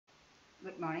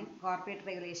Good morning. Corporate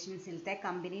Regulations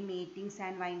Company Meetings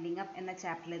and Winding Up എന്ന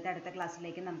ചാപ്റ്ററിലത്തെ അടുത്ത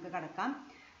ക്ലാസ്സിലേക്ക് നമുക്ക് കടക്കാം.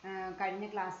 കഴിഞ്ഞ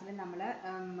ക്ലാസ്സിൽ നമ്മൾ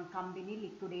കമ്പനി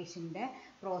ലിക്വിഡേഷൻ്റെ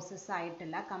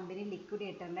പ്രോസസ്സായിട്ടുള്ള കമ്പനി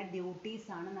ലിക്വിഡേറ്ററിൻ്റെ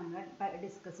ഡ്യൂട്ടീസാണ് നമ്മൾ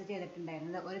ഡിസ്കസ്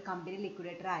ചെയ്തിട്ടുണ്ടായിരുന്നത്. ഒരു കമ്പനി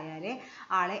ലിക്വിഡേറ്റർ ആയാൽ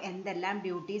ആളെ എന്തെല്ലാം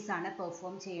ഡ്യൂട്ടീസാണ്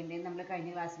പെർഫോം ചെയ്യേണ്ടതെന്ന് നമ്മൾ കഴിഞ്ഞ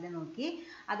ക്ലാസ്സിൽ നോക്കി.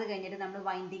 അത് കഴിഞ്ഞിട്ട് നമ്മൾ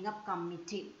വൈൻഡിങ്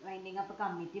അപ്പ്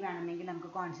കമ്മിറ്റി വേണമെങ്കിൽ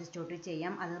നമുക്ക് കോൺസ്റ്റിറ്റ്യൂട്ട്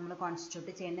ചെയ്യാം. അത് നമ്മൾ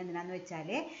കോൺസ്റ്റിറ്റ്യൂട്ട് ചെയ്യേണ്ടത് എന്തിനാണെന്ന്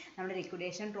വെച്ചാൽ നമ്മൾ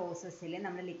ലിക്വിഡേഷൻ പ്രോസസ്സിൽ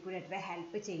നമ്മൾ ലിക്വിഡേറ്ററെ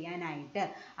ഹെൽപ്പ് ചെയ്യാനായിട്ട്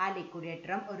ആ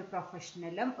ലിക്വിഡേറ്ററും ഒരു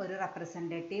പ്രൊഫഷണലും ഒരു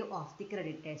റെപ്രസെൻറ്റേറ്റീവ് ഓഫ് ദി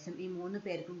ക്രെഡിറ്റേഴ്സും ഈ മൂന്ന്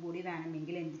പേർക്കും കൂടി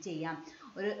വേണമെങ്കിൽ എന്ത് ചെയ്യാം,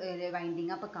 ഒരു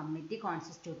വൈൻഡിങ് അപ്പ് കമ്മിറ്റി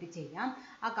കോൺസ്റ്റിറ്റ്യൂട്ട് ചെയ്യാം.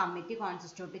 ആ കമ്മിറ്റി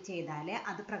കോൺസ്റ്റിറ്റ്യൂട്ട് ചെയ്താൽ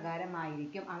അത്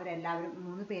പ്രകാരമായിരിക്കും അവരെല്ലാവരും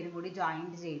മൂന്ന് പേരും കൂടി ജോയിൻ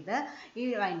ചെയ്ത് ഈ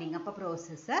വൈൻഡിങ് അപ്പ്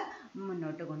പ്രോസസ്സ്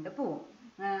മുന്നോട്ട് കൊണ്ടുപോകും.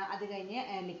 അത് കഴിഞ്ഞ്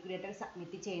ലിക്വിഡേറ്റർ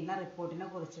സബ്മിറ്റ് ചെയ്യുന്ന റിപ്പോർട്ടിനെ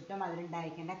കുറിച്ചിട്ടും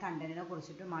അതിലുണ്ടായിരിക്കേണ്ട കണ്ടന്റിനെ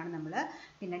കുറിച്ചിട്ടുമാണ് നമ്മൾ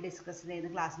പിന്നെ ഡിസ്കസ് ചെയ്ത്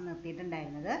ക്ലാസ്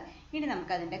നിർത്തിയിട്ടുണ്ടായിരുന്നത്. ഇനി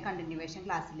നമുക്ക് അതിൻ്റെ കണ്ടിന്യൂവേഷൻ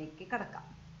ക്ലാസ്സിലേക്ക് കടക്കാം.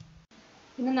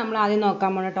 ഇന്ന് നമ്മൾ ആദ്യം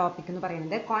നോക്കാൻ പോകുന്ന ടോപ്പിക് എന്ന്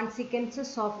പറയുന്നത്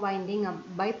consequences of winding up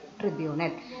by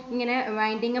tribunal. ഇങ്ങനെ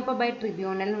വൈൻഡിങ് അപ്പ് ബൈ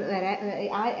ട്രിബ്യൂണൽ വരെ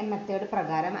ആ മെത്തേഡ്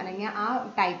പ്രകാരം അല്ലെങ്കിൽ ആ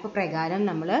ടൈപ്പ് പ്രകാരം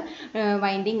നമ്മൾ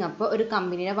വൈൻഡിങ് അപ്പ് ഒരു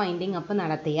കമ്പനിയുടെ വൈൻഡിങ് അപ്പ്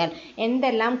നടത്തിയാൽ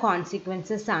എന്തെല്ലാം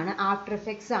കോൺസിക്വൻസസ് ആണ്, ആഫ്റ്റർ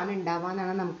എഫക്ട്സ് ആണ് ഉണ്ടാവുക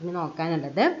എന്നാണ് നമുക്കിനി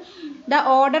നോക്കാനുള്ളത്. The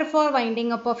order for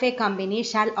winding up of A company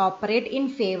shall operate in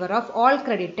favour of all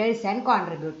creditors and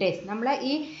contributors. നമ്മൾ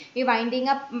ഈ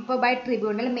വൈൻഡിങ് അപ്പ് ബൈ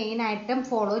ട്രിബ്യൂണൽ മെയിനായിട്ടും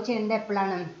ഫോളോ ചെയ്യേണ്ടത് എപ്പോഴാണ്?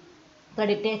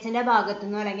 ക്രെഡിറ്റേഴ്സിൻ്റെ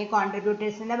ഭാഗത്തുനിന്നോ അല്ലെങ്കിൽ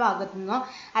കോൺട്രിബ്യൂട്ടേഴ്സിൻ്റെ ഭാഗത്തുനിന്നോ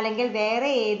അല്ലെങ്കിൽ വേറെ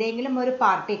ഏതെങ്കിലും ഒരു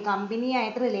പാർട്ടി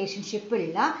കമ്പനിയായിട്ട് റിലേഷൻഷിപ്പ്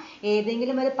ഉള്ള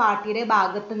ഏതെങ്കിലും ഒരു പാർട്ടിയുടെ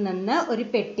ഭാഗത്തു നിന്ന് ഒരു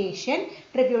പെറ്റീഷൻ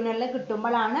ട്രിബ്യൂണലിൽ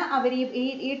കിട്ടുമ്പോഴാണ് അവർ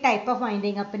ഈ ടൈപ്പ് ഓഫ്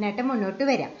വൈൻഡിങ് അപ്പിനായിട്ട് മുന്നോട്ട്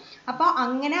വരിക. അപ്പോൾ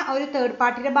അങ്ങനെ ഒരു തേർഡ്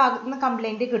പാർട്ടിയുടെ ഭാഗത്തു നിന്ന്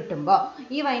കംപ്ലൈൻറ്റ് കിട്ടുമ്പോൾ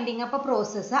ഈ വൈൻഡിങ് അപ്പ്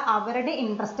പ്രോസസ്സ് അവരുടെ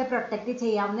ഇൻട്രസ്റ്റ് പ്രൊട്ടക്റ്റ്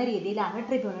ചെയ്യാവുന്ന രീതിയിലാണ്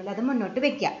ട്രിബ്യൂണൽ അത് മുന്നോട്ട്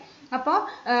വയ്ക്കുക. അപ്പോൾ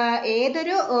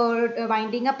ഏതൊരു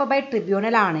വൈൻഡിങ് അപ്പ് ബൈ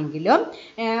ട്രിബ്യൂണൽ ആണെങ്കിലും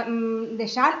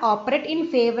shall operate in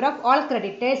favour of all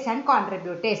creditors and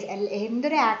contributors.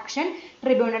 എന്തൊരു ആക്ഷൻ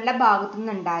ട്രിബ്യൂണലിൻ്റെ ഭാഗത്തു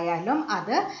നിന്നുണ്ടായാലും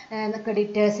അത്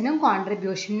ക്രെഡിറ്റേഴ്സിനും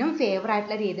കോൺട്രിബ്യൂഷനും ഫേവർ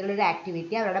ആയിട്ടുള്ള രീതിയിലുള്ളൊരു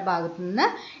ആക്ടിവിറ്റി അവരുടെ ഭാഗത്തു നിന്ന്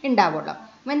ഉണ്ടാവുള്ളൂ.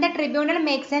 When the tribunal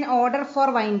makes an order for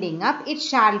winding up, it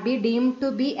shall be deemed to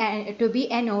be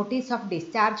a notice of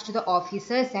discharge to the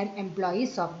officers and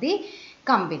employees of the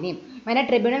company. When a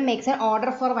tribunal makes an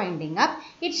order for winding up,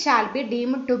 it shall be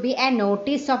deemed to be a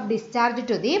notice of discharge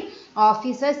to the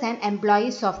officers and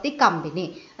employees of the company.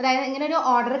 അതായത് ഇങ്ങനെ ഒരു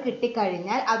order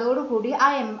കിട്ടിക്കഴിഞ്ഞാൽ അതോടുകൂടി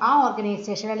ആ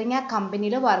organisation അല്ലെങ്കിൽ ആ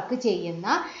കമ്പനിയിൽ work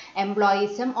ചെയ്യുന്ന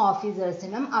എംപ്ലോയീസും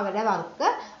ഓഫീസേഴ്സിനും അവരുടെ വർക്ക്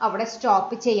അവിടെ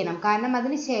സ്റ്റോപ്പ് ചെയ്യണം. കാരണം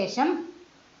അതിന് ശേഷം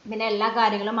പിന്നെ എല്ലാ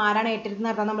കാര്യങ്ങളും ആരാണ് ഏറ്റെടുത്ത്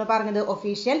നടത്താൻ നമ്മൾ പറഞ്ഞത്?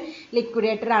 ഒഫീഷ്യൽ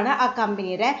ലിക്വിഡേറ്റർ ആണ് ആ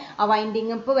കമ്പനിയുടെ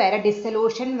വൈൻഡിങ് അപ്പ് വരെ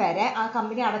ഡിസൊല്യൂഷൻ വരെ ആ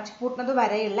കമ്പനി അടച്ചുപൂട്ടുന്നത്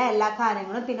വരെയുള്ള എല്ലാ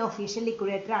കാര്യങ്ങളും പിന്നെ ഒഫീഷ്യൽ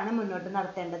ലിക്വിഡേറ്റർ ആണ് മുന്നോട്ട്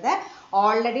നടത്തേണ്ടത്.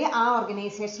 ഓൾറെഡി ആ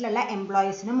ഓർഗനൈസേഷനിലുള്ള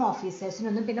എംപ്ലോയീസിനും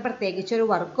ഓഫീസേഴ്സിനൊന്നും പിന്നെ പ്രത്യേകിച്ചൊരു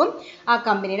വർക്കും ആ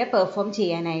കമ്പനിയുടെ പെർഫോം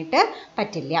ചെയ്യാനായിട്ട്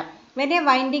പറ്റില്ല. When a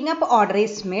winding up order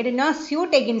is made, no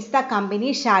suit against the company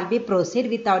shall be proceed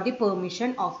without the permission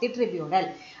of the tribunal.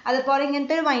 അതുപോലെ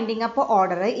ഇങ്ങനത്തെ ഒരു വൈൻഡിങ് അപ്പ്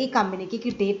ഓർഡർ ഈ കമ്പനിക്ക്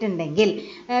കിട്ടിയിട്ടുണ്ടെങ്കിൽ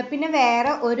പിന്നെ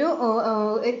വേറെ ഒരു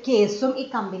കേസും ഈ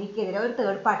കമ്പനിക്കെതിരെ ഒരു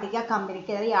തേർഡ് പാർട്ടിക്ക് ആ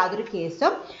കമ്പനിക്കെതിരെ യാതൊരു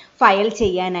കേസും ഫയൽ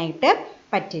ചെയ്യാനായിട്ട്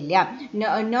പറ്റില്ല.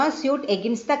 No suit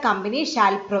against the company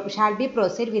shall be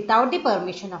proceed without the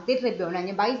permission of the tribunal.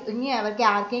 ഇനി അവർക്ക്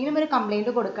ആർക്കെങ്കിലും ഒരു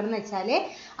കംപ്ലൈൻറ്റ് കൊടുക്കണം എന്ന് വെച്ചാൽ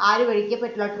ആര് വഴിക്കേ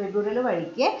പറ്റുള്ളൂ? ട്രിബ്യൂണൽ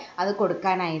വഴിക്ക് അത്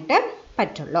കൊടുക്കാനായിട്ട്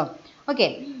പറ്റുള്ളൂ. Okay,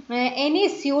 any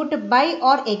suit by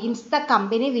or against the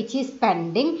company which is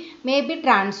pending may be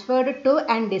transferred to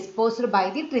and disposed by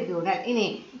the tribunal. ഇനി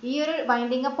ഈ ഒരു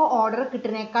വൈൻഡിങ് അപ്പ് ഓർഡർ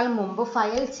കിട്ടുന്നതിനേക്കാൾ മുമ്പ്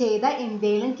ഫയൽ ചെയ്ത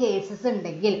എന്തെങ്കിലും കേസസ്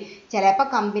ഉണ്ടെങ്കിൽ ചിലപ്പോൾ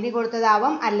കമ്പനി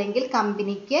കൊടുത്തതാവാം, അല്ലെങ്കിൽ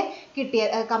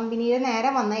കമ്പനിയുടെ നേരെ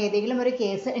വന്ന ഏതെങ്കിലും ഒരു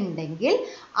കേസ് ഉണ്ടെങ്കിൽ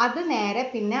അത് നേരെ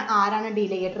പിന്നെ ആരാണ്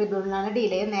ഡീൽ ചെയ്യുക? ട്രിബ്യൂണലാണ്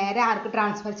ഡീൽ ചെയ്യുക. നേരെ ആർക്ക്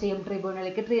ട്രാൻസ്ഫർ ചെയ്യും?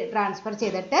 ട്രിബ്യൂണലിലേക്ക് ട്രാൻസ്ഫർ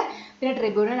ചെയ്തിട്ട് പിന്നെ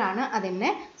ട്രിബ്യൂണലാണ്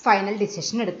അതിന് ഫൈനൽ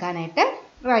ഡിസിഷൻ എടുക്കാനായിട്ട്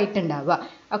റൈറ്റ് ഉണ്ടാവുക.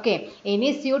 Okay, any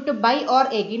suit by or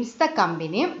against the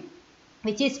company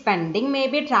which is pending may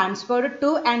be transferred to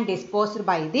and disposed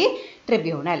by the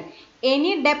tribunal.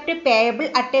 Any debt payable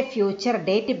at a future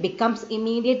date becomes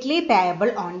immediately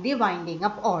payable on the winding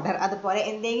up order. അതുപോലെ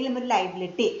എന്തെങ്കിലും ഒരു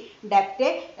liability ഡെപ്റ്റ്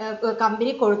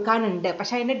company കൊടുക്കാനുണ്ട്,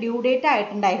 പക്ഷെ അതിൻ്റെ due date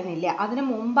ആയിട്ടുണ്ടായിരുന്നില്ല, അതിന്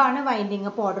മുമ്പാണ് winding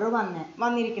up order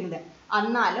വന്നിരിക്കുന്നത്,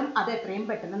 എന്നാലും അത് എത്രയും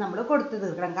പെട്ടെന്ന് നമ്മൾ കൊടുത്തു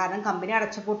തീർക്കണം. കാരണം കമ്പനി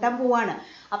അടച്ചുപൂട്ടാൻ പോവാണ്.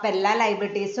 അപ്പോൾ എല്ലാ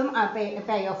ലൈബിലിറ്റീസും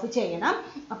പേ ഓഫ് ചെയ്യണം.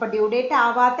 അപ്പോൾ ഡ്യൂ ഡേറ്റ്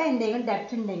ആവാത്ത എന്തെങ്കിലും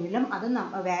ഡെപ്റ്റ് ഉണ്ടെങ്കിലും അത്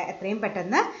എത്രയും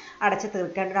പെട്ടെന്ന് അടച്ചു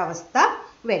തീർക്കേണ്ട ഒരു അവസ്ഥ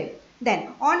വരും. Then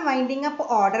on winding up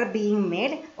order being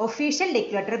made, official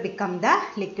liquidator become the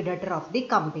liquidator of the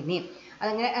company.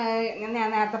 അതങ്ങനെ ഞാൻ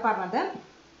നേരത്തെ പറഞ്ഞത്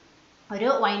ഒരു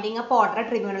വൈൻഡിങ് അപ്പ് ഓർഡർ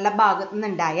ട്രിബ്യൂണലിന്റെ ഭാഗത്തു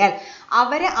നിന്നുണ്ടായാൽ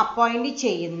അവരെ അപ്പോയിന്റ്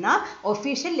ചെയ്യുന്ന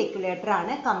ഒഫീഷ്യൽ ലിക്വിഡേറ്റർ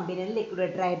ആണ് കമ്പനിയുടെ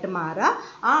ലിക്വിഡേറ്റർ ആയിട്ട് മാറുക.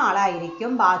 ആ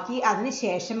ആളായിരിക്കും ബാക്കി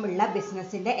അതിനുശേഷമുള്ള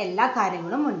ബിസിനസിന്റെ എല്ലാ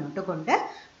കാര്യങ്ങളും മുന്നോട്ട് കൊണ്ട്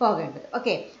പോകേണ്ടത്.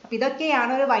 ഓക്കെ, അപ്പൊ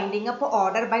ഇതൊക്കെയാണ് ഒരു winding up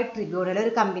order by tribunal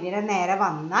ഒരു കമ്പനിയുടെ നേരെ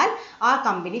വന്നാൽ ആ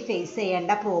കമ്പനി ഫേസ്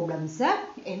ചെയ്യേണ്ട പ്രോബ്ലംസ്.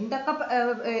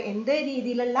 എന്ത്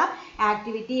രീതിയിലുള്ള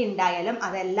ആക്ടിവിറ്റി ഉണ്ടായാലും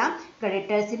അതെല്ലാം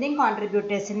ക്രെഡിറ്റേഴ്സിന്റെയും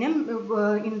കോൺട്രിബ്യൂട്ടേഴ്സിനും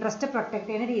ഇൻട്രസ്റ്റ് പ്രൊട്ടക്ട്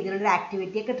ചെയ്യുന്ന രീതിയിലുള്ള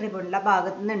ആക്ടിവിറ്റി ഒക്കെ ട്രിബ്യൂണലിന്റെ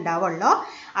ഭാഗത്ത് നിന്ന് ഉണ്ടാവുള്ളൂ.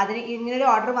 അതിന് ഇങ്ങനൊരു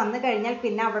ഓർഡർ വന്നു കഴിഞ്ഞാൽ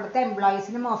പിന്നെ അവിടുത്തെ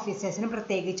എംപ്ലോയീസിനും ഓഫീസേഴ്സിനും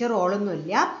പ്രത്യേകിച്ച്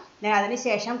റോളൊന്നുമില്ല.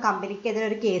 അതിനുശേഷം കമ്പനിക്കെതിരെ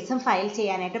ഒരു കേസും ഫയൽ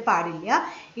ചെയ്യാനായിട്ട് പാടില്ല.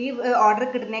 ഈ ഓർഡർ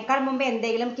കിട്ടുന്നേക്കാൾ മുമ്പ്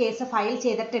എന്തെങ്കിലും കേസ് ഫയൽ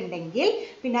ചെയ്തിട്ടുണ്ടെങ്കിൽ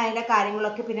പിന്നെ അതിൻ്റെ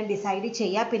കാര്യങ്ങളൊക്കെ പിന്നെ ഡിസൈഡ്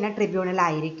ചെയ്യുക പിന്നെ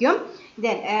ട്രിബ്യൂണലായിരിക്കും.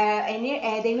 ദെൻ ഇനി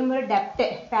ഏതെങ്കിലും ഒരു ഡെപ്റ്റ്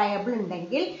പേയബിൾ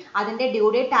ഉണ്ടെങ്കിൽ അതിൻ്റെ ഡ്യൂ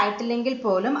ഡേറ്റ് ആയിട്ടില്ലെങ്കിൽ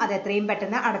പോലും അത് എത്രയും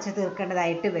പെട്ടെന്ന് അടച്ചു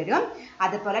തീർക്കേണ്ടതായിട്ട് വരും.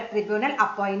 അതുപോലെ ട്രിബ്യൂണൽ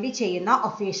അപ്പോയിന്റ് ചെയ്യുന്ന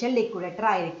ഒഫീഷ്യൽ ലിക്വിഡേറ്റർ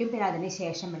ആയിരിക്കും പിന്നെ അതിന്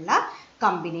ശേഷമുള്ള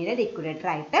കമ്പനിയുടെ ലിക്വിഡേറ്റർ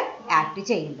ആയിട്ട് ആക്ട്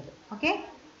ചെയ്യേണ്ടത്. ഓക്കെ,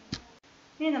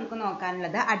 ഇനി നമുക്ക്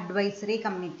നോക്കാനുള്ളത് അഡ്വൈസറി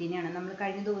കമ്മിറ്റീനെയാണ്. നമ്മൾ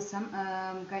കഴിഞ്ഞ ദിവസം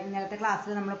ഇന്നലത്തെ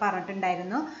ക്ലാസ്സിൽ നമ്മൾ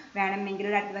പറഞ്ഞിട്ടുണ്ടായിരുന്നു വേണമെങ്കിൽ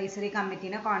ഒരു അഡ്വൈസറി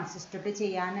കമ്മിറ്റീനെ കോൺസ്റ്റിറ്റ്യൂട്ട്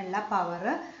ചെയ്യാനുള്ള പവർ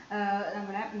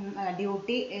നമ്മുടെ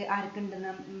ഡ്യൂട്ടി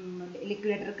ആർക്കുണ്ടെന്ന്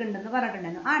ലിക്വിഡേറ്റർക്ക് ഉണ്ടെന്ന്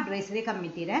പറഞ്ഞിട്ടുണ്ടായിരുന്നു. ആ അഡ്വൈസറി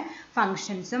കമ്മിറ്റിയുടെ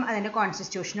ഫംഗ്ഷൻസും അതിൻ്റെ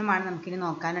കോൺസ്റ്റിറ്റ്യൂഷനുമാണ് നമുക്കിനി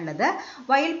നോക്കാനുള്ളത്.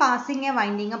 While passing A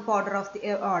winding up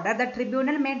order the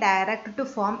tribunal may direct to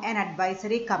form an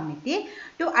advisory committee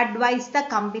to advice the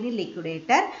company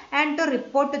liquidator and to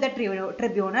report to the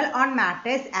tribunal on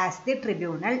matters as the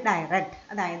tribunal direct.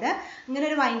 അതായത് ഇങ്ങനെ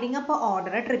ഒരു winding up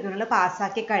order tribunal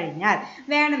പാസ്സാക്കി കഴിഞ്ഞാൽ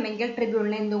വേണമെങ്കിൽ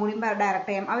tribunal എന്തുകൂടി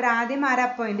direct ചെയ്യും. അവർ ആദ്യം ആരെ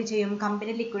appoint ചെയ്യും?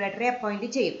 കമ്പനി ലിക്വിഡേറ്ററെ അപ്പോയിന്റ്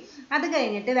ചെയ്യും. അത്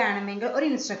കഴിഞ്ഞിട്ട് വേണമെങ്കിൽ ഒരു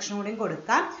ഇൻസ്ട്രക്ഷൻ കൂടി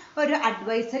കൊടുക്കാം, ഒരു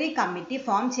അഡ്വൈസറി കമ്മിറ്റി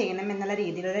ഫോം ചെയ്യണം എന്നുള്ള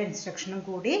രീതിയിലുള്ള ഇൻസ്ട്രക്ഷനും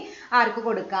കൂടി ആർക്ക്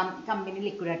കൊടുക്കാം? കമ്പനി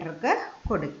ലിക്വിഡേറ്റർക്ക്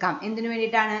കൊടുക്കാം. എന്തിനു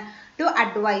വേണ്ടിയിട്ടാണ്? To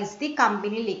advice the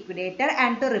company liquidator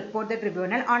and to report the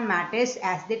tribunal on matters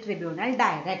as the tribunal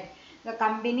direct.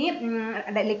 Company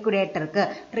ലിക്വിഡേറ്റർക്ക്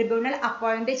tribunal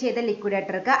appoint ചെയ്ത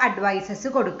ലിക്വിഡേറ്റർക്ക് അഡ്വൈസസ്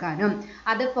കൊടുക്കാനും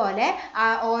അതുപോലെ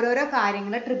ഓരോരോ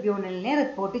കാര്യങ്ങൾ ട്രിബ്യൂണലിനെ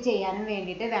റിപ്പോർട്ട് ചെയ്യാനും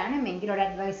വേണ്ടിയിട്ട് വേണമെങ്കിൽ ഒരു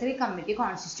അഡ്വൈസറി കമ്മിറ്റി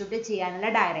കോൺസ്റ്റിറ്റ്യൂട്ട് ചെയ്യാനുള്ള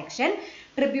ഡയറക്ഷൻ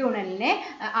ട്രിബ്യൂണലിനെ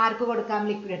ആർക്ക് കൊടുക്കാം?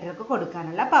 ലിക്വിഡേറ്റർക്ക്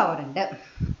കൊടുക്കാനുള്ള പവർ ഉണ്ട്.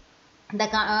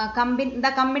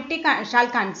 The committee shall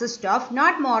consist of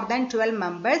not more than 12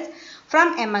 members from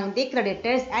among the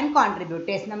creditors and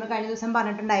contributors. നമ്മൾ കഴിഞ്ഞ ദിവസം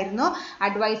പറഞ്ഞിട്ടുണ്ടായിരുന്നു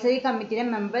അഡ്വൈസറി കമ്മിറ്റിയുടെ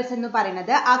മെമ്പേഴ്സ് എന്ന്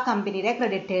പറയുന്നത് ആ കമ്പനിയുടെ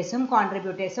ക്രെഡിറ്റേഴ്സും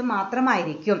കോൺട്രിബ്യൂട്ടേഴ്സും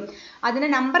മാത്രമായിരിക്കും.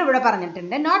 അതിന്റെ നമ്പർ ഇവിടെ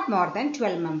പറഞ്ഞിട്ടുണ്ട്, നോട്ട് മോർ ദാൻ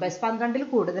 12 members. 12-ൽ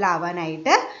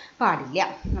കൂടുതലാവാനായിട്ട് പാടില്ല.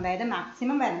 അതായത്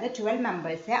മാക്സിമം വരുന്നത് 12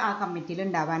 members ആ കമ്മിറ്റിയിൽ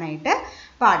ഉണ്ടാവാനായിട്ട്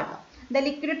പാടുള്ളൂ. The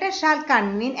liquidator shall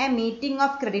convene a meeting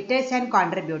of creditors and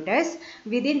contributors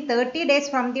within 30 days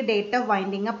from the date of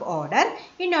winding up order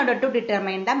in order to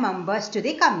determine the members to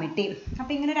the committee.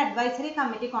 അപ്പോൾ ഇങ്ങനെ ഒരു advisory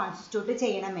committee constitute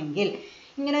ചെയ്യണമെങ്കിൽ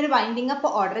ഇങ്ങനെ ഒരു winding up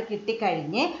order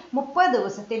കിട്ടിക്കഴിഞ്ഞ് 30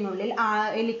 ദിവസത്തിനുള്ളിൽ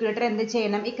liquidator എന്ത്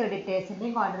ചെയ്യണം? ഈ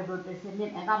ക്രെഡിറ്റേഴ്സിൻ്റെയും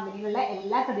കോൺട്രിബ്യൂട്ടേഴ്സിൻ്റെയും കമ്പനിയിലുള്ള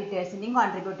എല്ലാ ക്രെഡിറ്റേഴ്സിൻ്റെയും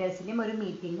കോൺട്രിബ്യൂട്ടേഴ്സിൻ്റെയും ഒരു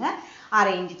മീറ്റിംഗ്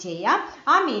അറേഞ്ച് ചെയ്യാം.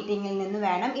 ആ മീറ്റിങ്ങിൽ നിന്ന്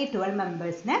വേണം ഈ 12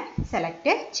 മെമ്പേഴ്സിനെ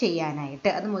സെലക്ട് ചെയ്യാനായിട്ട്.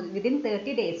 അത് വിതിൻ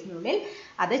 30 ഡേയ്സിനുള്ളിൽ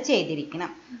അത് ചെയ്തിരിക്കണം.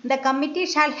 The committee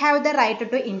shall have the right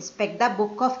to inspect the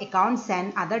book of accounts and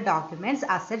other documents,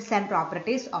 assets and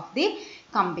properties of the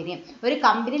company. ഒരു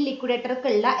കമ്പനി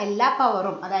ലിക്വിഡേറ്റർക്കുള്ള എല്ലാ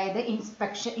പവറും, അതായത്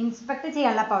ഇൻസ്പെക്ട്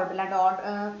ചെയ്യാനുള്ള പവർ, അല്ലാണ്ട്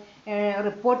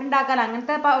റിപ്പോർട്ട് ഉണ്ടാക്കാൻ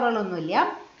അങ്ങനത്തെ പവറുകളൊന്നുമില്ല.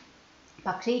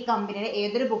 പക്ഷേ ഈ കമ്പനിയുടെ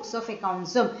ഏതൊരു ബുക്സ് ഓഫ്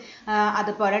അക്കൗണ്ട്സും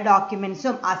അതുപോലെ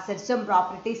ഡോക്യുമെന്റ്സും അസറ്റ്സും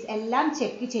പ്രോപ്പർട്ടീസ് എല്ലാം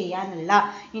ചെക്ക് ചെയ്യാനുള്ള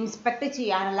ഇൻസ്പെക്ട്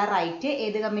ചെയ്യാനുള്ള റൈറ്റ്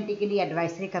ഏത് കമ്മിറ്റിക്കുണ്ട്? ഈ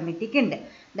അഡ്വൈസറി കമ്മിറ്റിക്ക് ഉണ്ട്.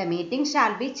 The meeting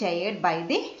shall be chaired by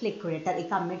the liquidator. ഈ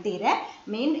കമ്മിറ്റിയുടെ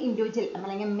മെയിൻ ഇൻഡിവിജ്വൽ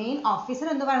അല്ലെങ്കിൽ മെയിൻ ഓഫീസർ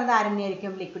എന്ന് പറയുന്നത്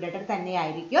ആരെന്നെയായിരിക്കും? ലിക്വിഡേറ്റർ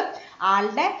തന്നെയായിരിക്കും.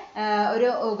 ആളുടെ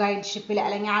ഒരു ഗൈഡ്ഷിപ്പിൽ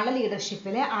അല്ലെങ്കിൽ ആളുടെ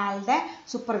ലീഡർഷിപ്പിൽ ആളുടെ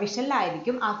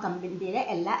സൂപ്പർവിഷനിലായിരിക്കും ആ കമ്പനിയുടെ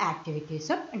എല്ലാ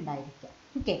ആക്ടിവിറ്റീസും ഉണ്ടായിരിക്കുക.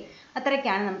 ഓക്കെ,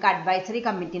 അത്രയൊക്കെയാണ് നമുക്ക് അഡ്വൈസറി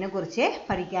കമ്മിറ്റിനെ കുറിച്ച്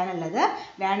പഠിക്കാനുള്ളത്.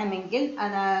 വേണമെങ്കിൽ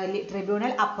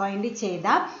ട്രിബ്യൂണൽ അപ്പോയിന്റ് ചെയ്ത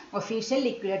ഒഫീഷ്യൽ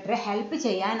ലിക്വിഡേറ്ററെ ഹെൽപ്പ്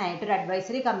ചെയ്യാനായിട്ട് ഒരു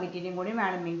അഡ്വൈസറി കമ്മിറ്റിയും കൂടി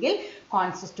വേണമെങ്കിൽ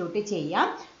കോൺസ്റ്റിറ്റ്യൂട്ട് ചെയ്യാം.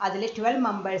 അതിൽ 12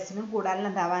 മെമ്പേഴ്സിനും കൂടുതൽ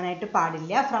എന്താവാനായിട്ട്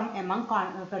പാടില്ല. From among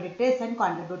creditors and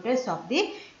contributors of the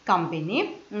company.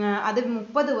 അത്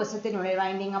 30 ദിവസത്തിനുള്ളിൽ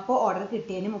വൈൻഡിങ് അപ്പ് ഓർഡർ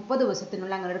കിട്ടിയതിന് 30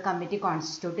 ദിവസത്തിനുള്ളിൽ അങ്ങനെ ഒരു കമ്മിറ്റി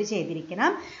കോൺസ്റ്റിറ്റ്യൂട്ട്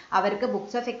ചെയ്തിരിക്കണം. അവർക്ക്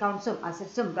ബുക്സ് ഓഫ് അക്കൗണ്ട്സും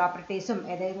അസറ്റ്സും പ്രോപ്പർട്ടീസും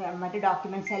മറ്റ്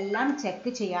ഡോക്യുമെന്റ്സ് എല്ലാം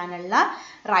ചെക്ക് ചെയ്യാനുള്ള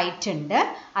റൈറ്റ് ഉണ്ട്.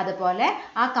 അതുപോലെ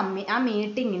ആ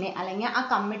മീറ്റിങ്ങിന് അല്ലെങ്കിൽ ആ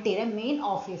കമ്മിറ്റിയുടെ മെയിൻ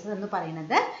ഓഫീസർ എന്ന്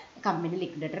പറയുന്നത് കമ്പനി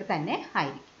ലിക്വിഡേറ്റർ തന്നെ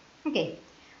ആയിരിക്കും. ഓക്കെ,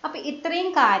 അപ്പോൾ ഇത്രയും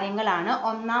കാര്യങ്ങളാണ്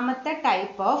ഒന്നാമത്തെ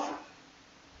ടൈപ്പ് ഓഫ്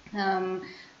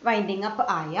വൈൻഡിങ് അപ്പ്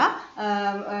ആയ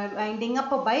winding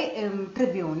up by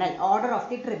tribunal, order of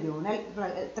the tribunal.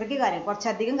 ഇത്രയ്ക്ക് കാര്യം,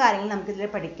 കുറച്ചധികം കാര്യങ്ങൾ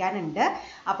നമുക്കിതിൽ പഠിക്കാനുണ്ട്.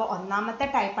 അപ്പോൾ ഒന്നാമത്തെ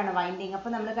ടൈപ്പാണ് വൈൻഡിങ് അപ്പ്.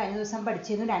 നമ്മൾ കഴിഞ്ഞ ദിവസം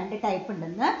പഠിച്ചിരുന്നു 2 ടൈപ്പ്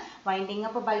ഉണ്ടെന്ന്. Winding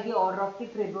up by the order of the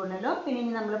ട്രിബ്യൂണലും പിന്നെ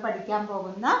ഇനി നമ്മൾ പഠിക്കാൻ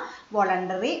പോകുന്ന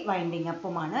വോളണ്ടറി വൈൻഡിങ്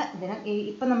അപ്പുമാണ്. ഇതിന്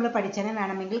ഇപ്പം നമ്മൾ പഠിച്ചതിന്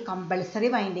വേണമെങ്കിൽ കമ്പൾസറി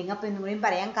വൈൻഡിങ് അപ്പ് എന്നും കൂടിയും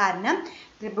പറയാം. കാരണം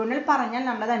ട്രിബ്യൂണൽ പറഞ്ഞാൽ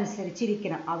നമ്മളത്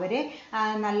അനുസരിച്ചിരിക്കണം. അവർ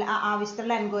നല്ല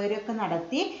ആവശ്യമുള്ള എൻക്വയറി ഒക്കെ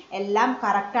നടത്തി എല്ലാം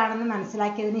കറക്റ്റ് ആണെന്ന്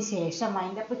മനസ്സിലാക്കിയതിന് ശേഷം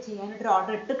വൈൻഡപ്പ് ചെയ്യാനായിട്ട് ഒരു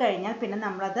ഓർഡർ ഇട്ട് കഴിഞ്ഞാൽ പിന്നെ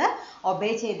നമ്മളത് ഒബേ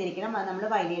ചെയ്തിരിക്കണം. അത് നമ്മൾ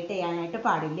വയലേറ്റ് ചെയ്യാനായിട്ട്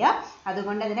പാടില്ല.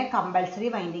 അതുകൊണ്ട് അതിനെ കമ്പൾസറി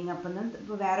വൈൻഡിങ് അപ്പ് എന്നും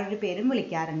വേറൊരു പേരും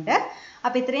വിളിക്കാറുണ്ട്.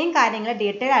 അപ്പോൾ ഇത്രയും കാര്യങ്ങൾ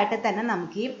ഡീറ്റെയിൽ ആയിട്ട് തന്നെ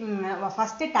നമുക്ക് ഈ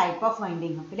ഫസ്റ്റ് ടൈപ്പ് ഓഫ്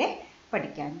വൈൻഡിങ് അപ്പിൽ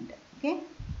പഠിക്കാനുണ്ട്. ഓക്കെ,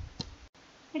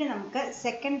 ഇനി നമുക്ക്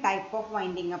second type of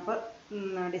winding up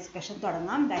discussion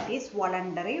തുടങ്ങാം. That is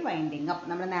voluntary winding up.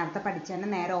 നമ്മൾ നേരത്തെ പഠിച്ചതിന്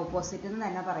നേരെ ഓപ്പോസിറ്റ് എന്ന്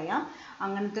തന്നെ പറയാം.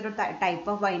 അങ്ങനത്തെ ഒരു ടൈപ്പ്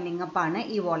ഓഫ് വൈൻഡിങ് അപ്പ് ആണ്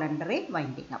ഈ voluntary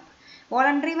winding up.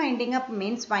 Voluntary winding up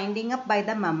means winding up by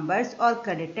the members or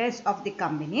creditors of the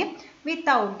company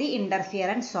without the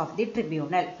interference of the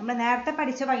tribunal. നമ്മൾ നേരത്തെ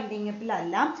പഠിച്ച വൈൻഡിങ്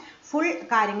അപ്പിലെല്ലാം ഫുൾ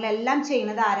കാര്യങ്ങളെല്ലാം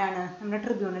ചെയ്യുന്നത് ആരാണ്? നമ്മുടെ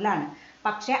ട്രിബ്യൂണലാണ്.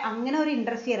 പക്ഷേ അങ്ങനെ ഒരു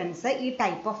ഇൻ്റർഫിയറൻസ് ഈ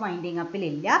ടൈപ്പ് ഓഫ് വൈൻഡിങ് അപ്പിൽ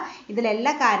ഇല്ല.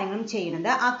 ഇതിലെല്ലാ കാര്യങ്ങളും ചെയ്യുന്നത്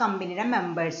ആ കമ്പനിയുടെ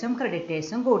മെമ്പേഴ്സും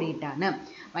ക്രെഡിറ്റേഴ്സും കൂടിയിട്ടാണ്.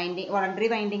 Voluntary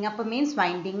winding up means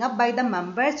winding up by the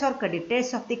members or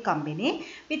creditors of the company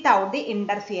without the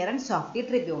interference of the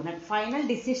tribunal. Final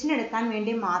decision എടുക്കാൻ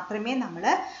വേണ്ടി മാത്രമേ നമ്മൾ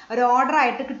ഒരു ഓർഡർ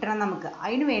ആയിട്ട് കിട്ടണം നമുക്ക്.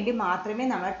 അതിനു വേണ്ടി മാത്രമേ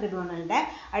നമ്മൾ ട്രിബ്യൂണലിൻ്റെ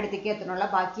അടുത്തേക്ക് എത്തണുള്ള.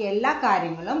 ബാക്കി എല്ലാ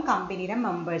കാര്യങ്ങളും കമ്പനിയുടെ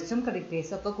മെമ്പേഴ്സും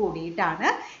ക്രെഡിറ്റേഴ്സും ഒക്കെ കൂടിയിട്ടാണ്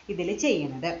ഇതിൽ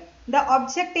ചെയ്യുന്നത്. The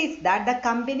object is that the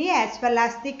company as well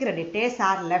as the creditors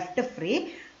are left free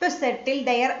to settle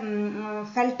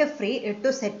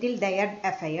their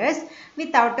affairs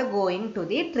without going to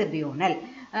the tribunal.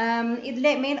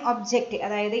 ഇതിലെ മെയിൻ ഒബ്ജക്റ്റ്,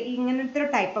 അതായത് ഇങ്ങനത്തെ ഒരു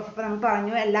ടൈപ്പ് ഓഫ്, ഇപ്പോൾ നമ്മൾ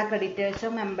പറഞ്ഞു എല്ലാ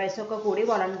ക്രെഡിറ്റേഴ്സും മെമ്പേഴ്സും ഒക്കെ കൂടി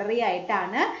വോളണ്ടറി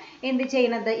ആയിട്ടാണ് എന്ത്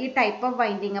ചെയ്യുന്നത്, ഈ ടൈപ്പ് ഓഫ്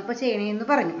വൈൻഡിങ് അപ്പ് ചെയ്യണമെന്ന്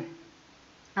പറഞ്ഞു.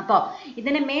 അപ്പോൾ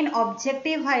ഇതിൻ്റെ മെയിൻ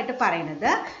ഒബ്ജക്റ്റീവ് ആയിട്ട് പറയുന്നത്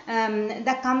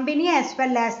the company as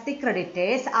well as the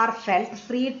creditors R felt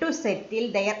free to settle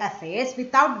there affairs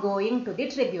without going to the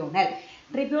tribunal.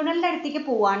 ട്രിബ്യൂണലിൻ്റെ അടുത്തേക്ക്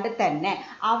പോവാണ്ട് തന്നെ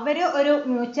അവർ ഒരു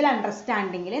മ്യൂച്വൽ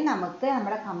അണ്ടർസ്റ്റാൻഡിങ്ങിൽ നമുക്ക്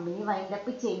നമ്മുടെ കമ്പനി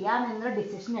വൈൻഡപ്പ് ചെയ്യാം എന്നൊരു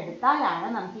ഡിസിഷൻ എടുത്താലാണ്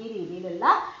നമുക്ക് ഈ രീതിയിലുള്ള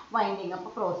വൈൻഡിങ് അപ്പ്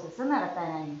പ്രോസസ്സ്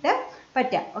നടത്താനായിട്ട്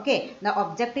പറ്റുക. Okay, the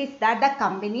object is that the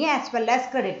company as well as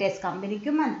creditors.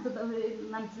 കമ്പനിക്കും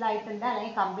മനസ്സിലായിട്ടുണ്ട്,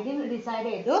 അല്ലെങ്കിൽ കമ്പനി ഡിസൈഡ്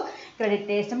ചെയ്തു,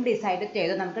 ക്രെഡിറ്റേഴ്സും ഡിസൈഡ്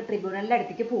ചെയ്തു നമുക്ക് ട്രിബ്യൂണലിൻ്റെ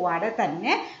അടുത്തേക്ക് പോവാതെ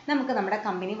തന്നെ നമുക്ക് നമ്മുടെ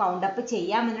കമ്പനി വൗണ്ടപ്പ്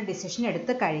ചെയ്യാം എന്ന ഡിസിഷൻ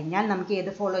എടുത്തു കഴിഞ്ഞാൽ നമുക്ക്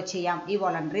ഏത് ഫോളോ ചെയ്യാം? ഈ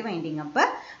വോളണ്ടറി വൈൻഡിങ് അപ്പ്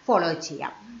ഫോളോ ചെയ്യാം.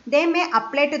 They may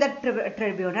apply to the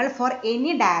tribunal for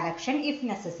any direction if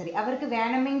necessary. അവർക്ക്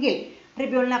വേണമെങ്കിൽ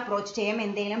ട്രിബ്യൂണലിനെ അപ്രോച്ച് ചെയ്യാം.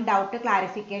 എന്തെങ്കിലും ഡൗട്ട്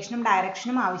ക്ലാരിഫിക്കേഷനും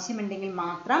ഡയറക്ഷനും ആവശ്യമുണ്ടെങ്കിൽ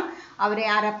മാത്രം അവരെ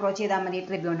ആരെ അപ്രോച്ച് ചെയ്താൽ മതി?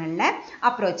 ട്രിബ്യൂണലിനെ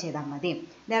അപ്രോച്ച് ചെയ്താൽ മതി.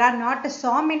 There are not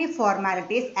so many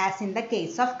formalities as in the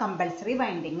case of compulsory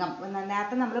winding up.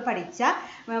 നേരത്തെ നമ്മൾ പഠിച്ച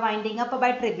വൈൻഡിങ് അപ്പ്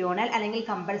ബൈ ട്രിബ്യൂണൽ അല്ലെങ്കിൽ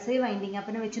കമ്പൾസറി വൈൻഡിങ്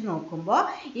അപ്പിനെ വെച്ച് നോക്കുമ്പോൾ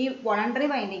ഈ വോളണ്ടറി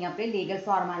വൈൻഡിങ് അപ്പിൽ ലീഗൽ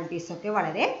ഫോർമാലിറ്റീസ് ഒക്കെ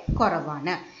വളരെ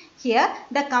കുറവാണ്. Here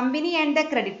the company and the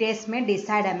creditors may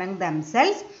decide among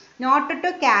themselves not to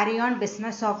carry on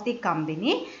business of the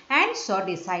company and so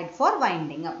decide for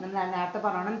winding up. നമ്മൾ നേരത്തെ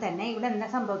പറയണം തന്നെ ഇവിടെ എന്താ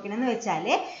സംഭവിക്കണമെന്ന് വെച്ചാൽ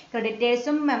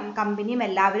ക്രെഡിറ്റേഴ്സും കമ്പനിയും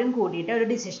എല്ലാവരും കൂടിയിട്ട് ഒരു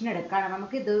ഡിസിഷൻ എടുക്കുകയാണ്.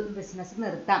 നമുക്ക് ഇത് ബിസിനസ്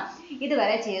നിർത്താം,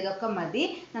 ഇതുവരെ ചെയ്തൊക്കെ മതി,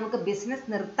 നമുക്ക് ബിസിനസ്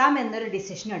നിർത്താം എന്നൊരു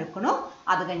ഡിസിഷൻ എടുക്കണു.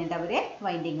 അത് കഴിഞ്ഞിട്ട് അവർ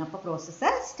വൈൻഡിങ് അപ്പ്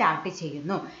പ്രോസസ്സ് സ്റ്റാർട്ട്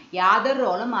ചെയ്യുന്നു. യാതൊരു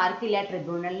റോളും ആർക്കില്ല,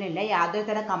 ട്രിബ്യൂണലിനില്ല, യാതൊരു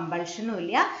തരം കമ്പൾഷനും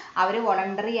ഇല്ല. അവർ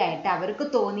വോളണ്ടറി ആയിട്ട് അവർക്ക്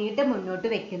തോന്നിയിട്ട് മുന്നോട്ട്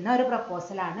വെക്കുന്ന ഒരു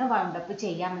പ്രപ്പോസലാണ് വൈൻഡപ്പ്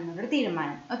ചെയ്യാമെന്ന് ഒരു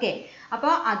തീരുമാനം. ഓക്കെ,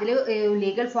 അപ്പോൾ അതിൽ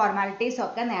ലീഗൽ ഫോർമാലിറ്റീസ്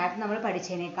ഒക്കെ നേരത്തെ നമ്മൾ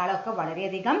പഠിച്ചതിനേക്കാളൊക്കെ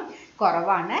വളരെയധികം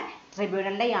കുറവാണ്.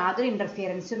 ട്രിബ്യൂണലിൻ്റെ യാതൊരു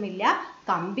ഇൻ്റർഫിയറൻസും ഇല്ല.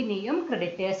 കമ്പനിയും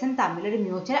ക്രെഡിറ്റേഴ്സും തമ്മിലൊരു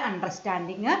മ്യൂച്വൽ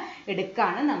അണ്ടർസ്റ്റാൻഡിങ്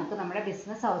എടുക്കുകയാണ്, നമുക്ക് നമ്മുടെ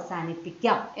ബിസിനസ്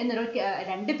അവസാനിപ്പിക്കാം എന്നൊരു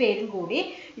 2 പേരും കൂടി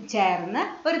ചേർന്ന്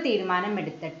ഒരു തീരുമാനം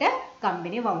എടുത്തിട്ട്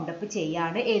കമ്പനി വൗണ്ടപ്പ്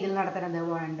ചെയ്യാണ് ഏതിൽ നടത്തുന്നത്?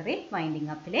 വോളണ്ടറി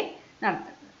വൈൻഡിങ് അപ്പിൽ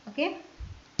നടത്തുന്നത്. Okay,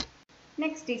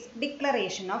 next is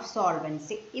declaration of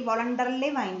solvency. ഈ വോളണ്ടറി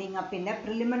വൈൻഡിങ് അപ്പിൻ്റെ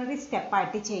പ്രിലിമിനറി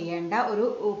സ്റ്റെപ്പായിട്ട് ചെയ്യേണ്ട ഒരു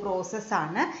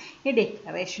പ്രോസസ്സാണ് ഈ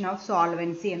ഡിക്ലറേഷൻ ഓഫ്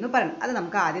സോൾവൻസി എന്ന് പറയുന്നത്. അത്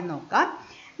നമുക്ക് ആദ്യം നോക്കാം.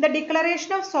 The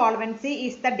declaration of solvency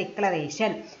is the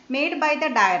declaration made by the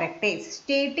directors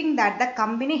stating that the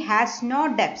company has no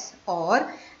debts or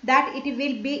that it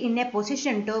will be in a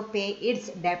position to pay its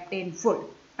debt in full.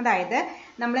 അതായത്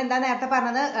നമ്മൾ എന്താ നേരത്തെ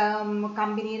പറഞ്ഞത്,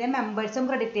 കമ്പനിയുടെ മെമ്പേഴ്സും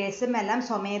ക്രെഡിറ്റേഴ്സും എല്ലാം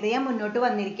സ്വമേധയാ മുന്നോട്ട്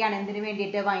വന്നിരിക്കുകയാണ്. എന്തിനു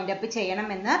വേണ്ടിയിട്ട്? വൈൻഡപ്പ്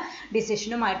ചെയ്യണമെന്ന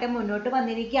ഡിസിഷനുമായിട്ട് മുന്നോട്ട്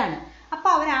വന്നിരിക്കുകയാണ്.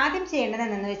 അപ്പോൾ അവർ ആദ്യം ചെയ്യേണ്ടത്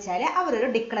എന്തെന്ന് വെച്ചാൽ അവരൊരു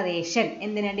ഡിക്ലറേഷൻ,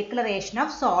 എന്തിനാ, ഡിക്ലറേഷൻ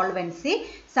ഓഫ് സോൾവൻസി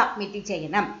സബ്മിറ്റ്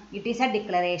ചെയ്യണം. It is A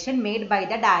declaration made by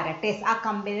the directors. ആ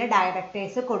കമ്പനിയുടെ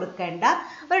ഡയറക്ടേഴ്സ് കൊടുക്കേണ്ട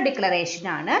ഒരു ഡിക്ലറേഷൻ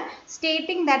ആണ്.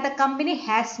 Stating that the company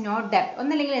has no ഡെപ്റ്റ്.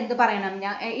 ഒന്നല്ലെങ്കിൽ എന്ത് പറയണം,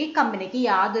 ഈ കമ്പനിക്ക്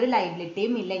യാതൊരു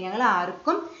ലൈബിലിറ്റിയും ഇല്ല, ഞങ്ങൾ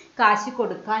ആർക്കും കാശ്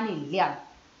കൊടുക്കാനില്ല.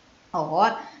 or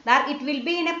that it will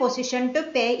be in a position to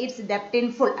pay its debt in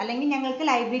full. അല്ലെങ്കിൽ ഞങ്ങൾക്ക്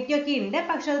ലൈബിലിറ്റി ഒക്കെ ഉണ്ട്,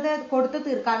 പക്ഷെ അത് കൊടുത്തു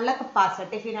തീർക്കാനുള്ള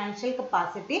കപ്പാസിറ്റി, ഫിനാൻഷ്യൽ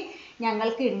കപ്പാസിറ്റി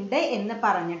ഞങ്ങൾക്ക് ഉണ്ട് എന്ന്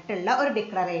പറഞ്ഞിട്ടുള്ള ഒരു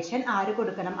ഡിക്ലറേഷൻ ആര്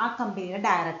കൊടുക്കണം, ആ കമ്പനിയുടെ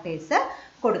ഡയറക്ടേഴ്സ്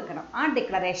കൊടുക്കണം. ആ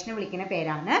ഡിക്ലറേഷനെ വിളിക്കുന്ന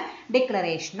പേരാണ്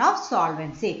ഡിക്ലറേഷൻ ഓഫ്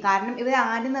സോൾവൻസി. കാരണം ഇവർ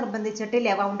ആരും നിർബന്ധിച്ചിട്ടില്ല,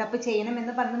 വൗണ്ടപ്പ് ചെയ്യണം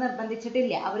എന്ന് പറഞ്ഞ്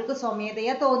നിർബന്ധിച്ചിട്ടില്ല, അവർക്ക്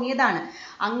സ്വമേധയാ തോന്നിയതാണ്.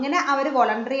 അങ്ങനെ അവർ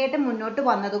വോളണ്ടറി ആയിട്ട് മുന്നോട്ട്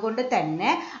വന്നതുകൊണ്ട്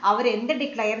തന്നെ അവർ എന്ത്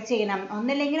ഡിക്ലെയർ ചെയ്യണം,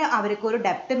 ഒന്നില്ലെങ്കിൽ അവർക്ക് ഒരു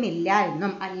ഡെപ്റ്റും ഇല്ല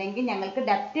എന്നും, അല്ലെങ്കിൽ ഞങ്ങൾക്ക്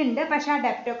ഡെപ്റ്റ് ഉണ്ട് പക്ഷെ ആ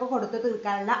ഡെപ്റ്റൊക്കെ കൊടുത്തു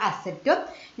തീർക്കാനുള്ള അസറ്റും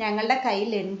ഞങ്ങളുടെ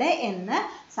കയ്യിലുണ്ട് എന്ന്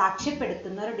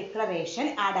സാക്ഷ്യപ്പെടുത്തുന്ന ഒരു ഡിക്ലറേഷൻ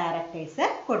ആ directors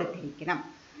കൊടുത്തിരിക്കണം.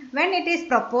 When it is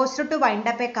proposed to wind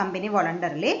up a company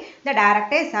voluntarily, the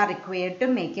directors are required to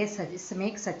make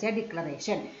such a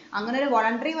declaration. അങ്ങനെ ഒരു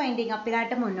വോളണ്ടറി വൈൻഡിങ്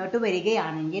അപ്പിനായിട്ട് മുന്നോട്ട്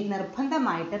വരികയാണെങ്കിൽ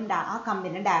നിർബന്ധമായിട്ടും ആ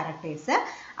കമ്പനി ഡയറക്ടേഴ്സ്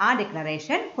ആ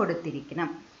declaration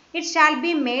കൊടുത്തിരിക്കണം. It shall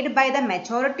be made by the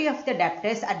majority of the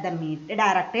directors at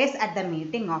the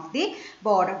meeting of the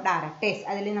board of directors.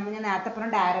 അതിൽ നമ്മൾ നേരത്തെ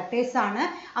പറഞ്ഞ ഡയറക്ടേഴ്സ് ആണ്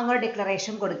അങ്ങനെ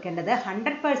ഡിക്ലറേഷൻ കൊടുക്കേണ്ടത്.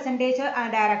 100%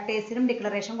 ഡയറക്ടേഴ്സിനും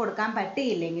ഡിക്ലറേഷൻ കൊടുക്കാൻ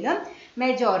പറ്റിയില്ലെങ്കിലും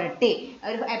മെജോറിറ്റി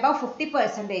ഒരു അബവ്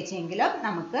 50% എങ്കിലും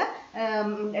നമുക്ക്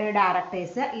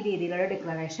ഡയറക്ടേഴ്സ് ഈ രീതിയിലുള്ള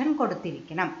declaration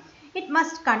കൊടുത്തിരിക്കണം. It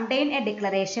must contain a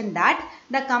declaration that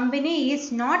the company is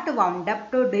not wound up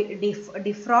to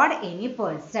defraud any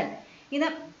person.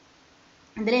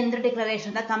 ഇതിൽ എന്തൊരു declaration,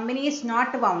 the company is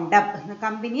not wound up,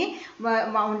 company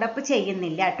wound up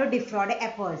ചെയ്യുന്നില്ല, to ഡിഫ്രോഡ് A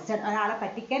person, ഒരാളെ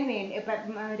പറ്റിക്കാൻ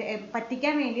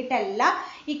വേണ്ടിയിട്ടല്ല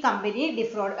ഈ company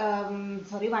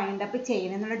wind up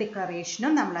ചെയ്യുന്നുള്ള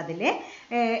ഡിക്ലറേഷനും നമ്മളതിൽ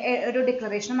ഒരു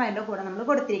ഡിക്ലറേഷനും അതിൻ്റെ കൂടെ നമ്മൾ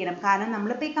കൊടുത്തിരിക്കണം. കാരണം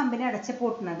നമ്മളിപ്പോൾ ഈ കമ്പനി അടച്ചു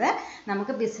പൂട്ടുന്നത്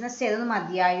നമുക്ക് ബിസിനസ് ചെയ്തത്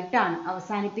മതിയായിട്ടാണ്,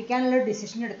 അവസാനിപ്പിക്കാനുള്ള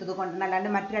ഡിസിഷൻ എടുത്തത് കൊണ്ടാണ്,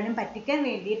 അല്ലാണ്ട് മറ്റൊരാളും പറ്റിക്കാൻ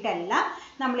വേണ്ടിയിട്ടല്ല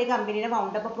നമ്മൾ ഈ കമ്പനിയുടെ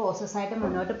വൗണ്ട് അപ്പ് പ്രോസസ്സായിട്ട്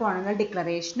മുന്നോട്ട് പോകണമെന്നുള്ള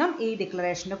ഡിക്ലറേഷനും ഈ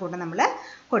ഡിക്ലറേഷൻ്റെ കൂടെ നമ്മൾ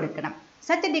കൊടുക്കണം.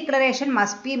 Such a declaration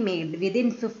must be made within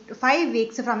 5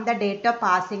 weeks from the date of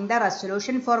passing the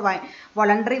resolution for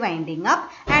voluntary winding up,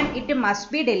 and it must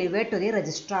be delivered to the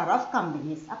registrar of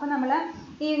companies. അപ്പോൾ നമ്മൾ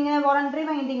ഈ ഇങ്ങനെ voluntary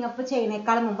winding up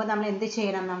ചെയ്യുന്നേക്കാൾ മുമ്പ് നമ്മൾ എന്ത്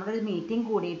ചെയ്യണം, നമ്മളൊരു meeting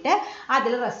കൂടിയിട്ട്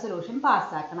അതിൽ റെസൊല്യൂഷൻ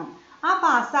പാസ്സാക്കണം. ആ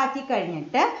പാസ്സാക്കി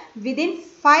കഴിഞ്ഞിട്ട് വിതിൻ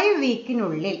 5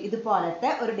 വീക്കിനുള്ളിൽ ഇതുപോലത്തെ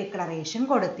ഒരു ഡിക്ലറേഷൻ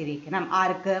കൊടുത്തിരിക്കണം.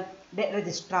 ആർക്ക്,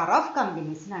 രജിസ്ട്രാർ ഓഫ്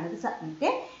കമ്പനീസിനാണ് ഇത് സബ്മിറ്റ്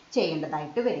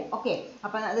ചെയ്യേണ്ടതായിട്ട് വരും. ഓക്കെ,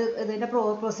 അപ്പം ഇതിൻ്റെ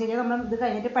പ്രൊസീജിയർ നമ്മൾ ഇത്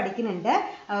കഴിഞ്ഞിട്ട് പഠിക്കുന്നുണ്ട്.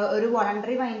 ഒരു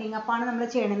വോളണ്ടറി വൈൻഡിങ് അപ്പാണ് നമ്മൾ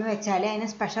ചെയ്യണമെന്ന് വെച്ചാൽ അതിന്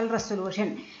സ്പെഷ്യൽ റെസൊല്യൂഷൻ,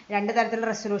 2 തരത്തിലുള്ള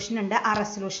റെസൊല്യൂഷൻ ഉണ്ട്. ആ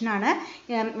റെസൊല്യൂഷനാണ്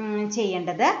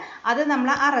ചെയ്യേണ്ടത്. അത്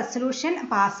നമ്മൾ ആ റെസൊല്യൂഷൻ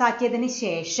പാസ്സാക്കിയതിന്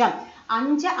ശേഷം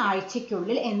 5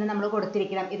 ആഴ്ചയ്ക്കുള്ളിൽ എന്ന് നമ്മൾ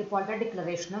കൊടുത്തിരിക്കണം. ഇതുപോലത്തെ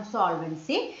declaration of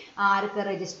solvency arc,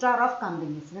 registrar of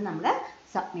കമ്പനീസിന് നമ്മൾ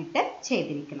സബ്മിറ്റ്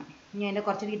ചെയ്തിരിക്കണം. ഇനി അതിൻ്റെ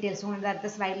കുറച്ച് ഡീറ്റെയിൽസും കൂടി അടുത്ത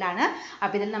സ്ലൈഡിലാണ്.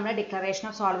 അപ്പോൾ ഇതിൽ നമ്മൾ ഡിക്ലറേഷൻ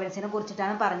ഓഫ് സോൾവൻസിനെ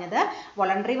കുറിച്ചിട്ടാണ് പറഞ്ഞത്.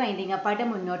 വോളണ്ടറി വൈൻഡിങ് അപ്പായിട്ട്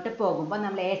മുന്നോട്ട് പോകുമ്പോൾ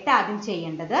നമ്മൾ ഏറ്റവും ആദ്യം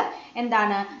ചെയ്യേണ്ടത്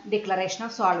എന്താണ്, ഡിക്ലറേഷൻ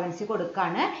ഓഫ് സോൾവൻസി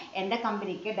കൊടുക്കുകയാണ്. എൻ്റെ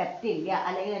കമ്പനിക്ക് ഡെപ്റ്റ് ഇല്ല,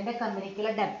 അല്ലെങ്കിൽ എൻ്റെ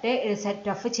കമ്പനിക്കുള്ള ഡെപ്റ്റ്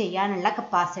സെറ്റ് ഓഫ് ചെയ്യാനുള്ള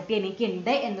കപ്പാസിറ്റി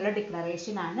എനിക്കുണ്ട് എന്നുള്ള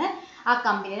ഡിക്ലറേഷനാണ് ആ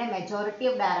കമ്പനിയുടെ മെജോറിറ്റി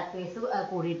ഓഫ് ഡയറക്ടേഴ്സ്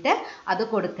കൂടിയിട്ട് അത്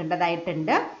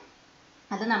കൊടുക്കേണ്ടതായിട്ടുണ്ട്.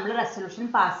 അത് നമ്മൾ റെസൊല്യൂഷൻ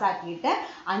പാസ്സാക്കിയിട്ട്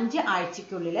 5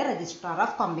 ആഴ്ചയ്ക്കുള്ളിൽ രജിസ്ട്രാർ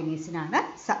ഓഫ് കമ്പനീസിനാണ്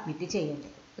സബ്മിറ്റ്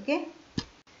ചെയ്യേണ്ടത്. Okay,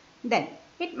 then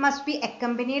it must be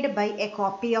accompanied by a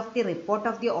copy of the report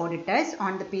of the auditors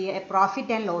on the profit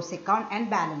and loss account and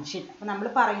balance sheet. അപ്പോൾ നമ്മൾ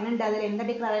പറയുന്നുണ്ട് അതിൽ എന്ത്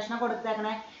ഡിക്ലറേഷനാണ്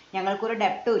കൊടുത്തേക്കണേ, ഞങ്ങൾക്കൊരു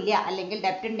ഡെപ്റ്റും ഇല്ല, അല്ലെങ്കിൽ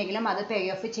ഡെപ്റ്റ് ഉണ്ടെങ്കിലും അത് പേ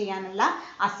ഓഫ് ചെയ്യാനുള്ള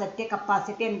അസറ്റ്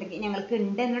കപ്പാസിറ്റി എന്തെങ്കിലും ഞങ്ങൾക്ക്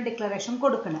ഉണ്ട് എന്നൊരു ഡിക്ലറേഷൻ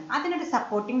കൊടുക്കണം. അതിനൊരു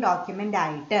സപ്പോർട്ടിംഗ് ഡോക്യുമെൻ്റ്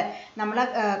ആയിട്ട് നമ്മൾ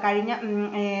കഴിഞ്ഞ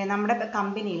നമ്മുടെ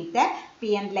കമ്പനിയിലത്തെ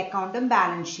P&L അക്കൗണ്ടും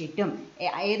ബാലൻസ് ഷീറ്റും,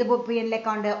 ഏത് P&L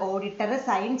അക്കൗണ്ട്, ഓഡിറ്റർ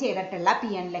സൈൻ ചെയ്തിട്ടുള്ള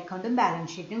P&L അക്കൗണ്ടും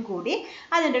ബാലൻസ് ഷീറ്റും കൂടി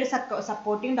അതിൻ്റെ ഒരു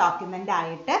സപ്പോർട്ടിംഗ് ഡോക്യുമെൻ്റ്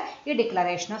ആയിട്ട് ഈ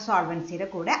ഡിക്ലറേഷൻ ഓഫ് സോൾവൻസിയുടെ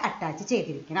കൂടെ അറ്റാച്ച്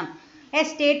ചെയ്തിരിക്കണം. A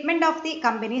statement of the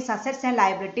company's assets and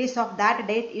liabilities of that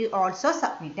date is also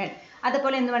submitted.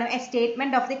 അതുപോലെ എന്ത് വേണം, A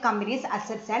statement of the companies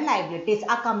assets and liabilities,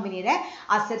 ആ കമ്പനിയുടെ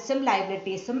അസറ്റ്സും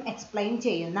ലൈബിലിറ്റീസും എക്സ്പ്ലെയിൻ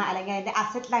ചെയ്യുന്ന, അല്ലെങ്കിൽ അതിൻ്റെ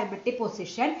അസറ്റ് ലൈബിലിറ്റി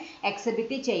പൊസിഷൻ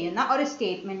എക്സിബിറ്റ് ചെയ്യുന്ന ഒരു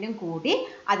സ്റ്റേറ്റ്മെൻറ്റും കൂടി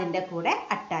അതിൻ്റെ കൂടെ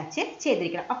അറ്റാച്ച്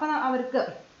ചെയ്തിരിക്കണം. അപ്പോൾ അവർക്ക്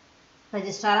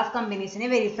രജിസ്ട്രാർ ഓഫ് കമ്പനീസിനെ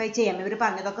വെരിഫൈ ചെയ്യാം ഇവർ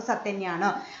പറഞ്ഞതൊക്കെ സത്യം തന്നെയാണോ,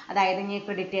 അതായത് ഇനി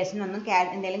ക്രെഡിറ്റേഴ്സിനൊന്നും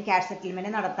എന്തെങ്കിലും ക്യാഷ്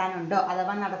സെറ്റിൽമെൻറ്റ് നടത്താനുണ്ടോ,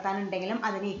 അഥവാ നടത്താനുണ്ടെങ്കിലും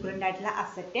അതിന് ഈക്വലൻ്റ് ആയിട്ടുള്ള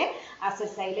അസറ്റ്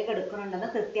സൈഡിൽ എടുക്കുന്നുണ്ടെന്ന്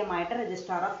കൃത്യമായിട്ട്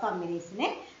രജിസ്ട്രാർ ഓഫ് കമ്പനീസിനെ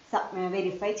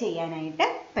വെരിഫൈ ചെയ്യാനായിട്ട്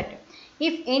പറ്റും.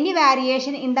 If any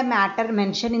variation in the matter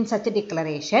mentioned in such a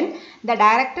declaration, the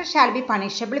director shall be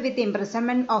punishable with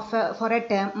imprisonment for a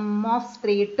term of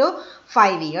 3 to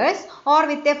 5 years or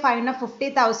with a fine of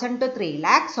 50,000 to 3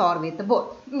 lakhs or with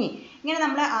both. ഇങ്ങനെ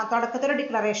നമ്മൾ തുടക്കത്തിൽ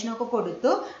ഡിക്ലറേഷനൊക്കെ കൊടുത്തു.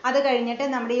 അത് കഴിഞ്ഞിട്ട്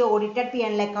നമ്മുടെ ഈ audited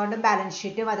P&L അക്കൗണ്ടും balance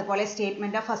ഷീറ്റും അതുപോലെ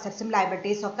സ്റ്റേറ്റ്മെന്റ് ഓഫ് അസറ്റ്സും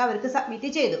ലയബിലിറ്റീസും ഒക്കെ അവർക്ക്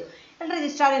സബ്മിറ്റ് ചെയ്തു.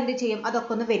 രജിസ്ട്രാർ എന്ത് ചെയ്യും?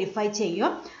 അതൊക്കെ ഒന്ന് വെരിഫൈ ചെയ്യും.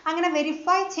 അങ്ങനെ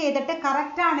വെരിഫൈ ചെയ്തിട്ട്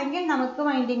കറക്റ്റ് ആണെങ്കിൽ നമുക്ക്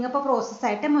വൈൻഡിങ് അപ്പ്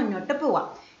പ്രോസസ്സായിട്ട് മുന്നോട്ട് പോവാം.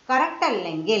 കറക്റ്റ്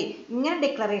അല്ലെങ്കിൽ ഇങ്ങനെ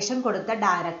ഡിക്ലറേഷൻ കൊടുത്ത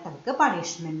ഡയറക്ടർക്ക്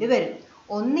പണിഷ്മെന്റ് വരും.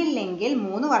 ഒന്നില്ലെങ്കിൽ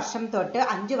 3 വർഷം തൊട്ട്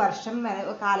 5 വർഷം വരെ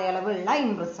കാലയളവുള്ള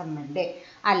ഇംപ്രിസൺമെന്റ്,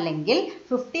 അല്ലെങ്കിൽ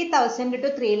 50,000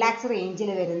 to 3 lakhs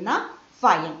റേഞ്ചിൽ വരുന്ന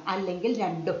ഫൈൻ, അല്ലെങ്കിൽ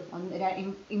രണ്ടും,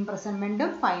 ഇംപ്രിസൺമെന്റും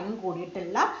ഫൈനും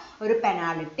കൂടിയിട്ടുള്ള ഒരു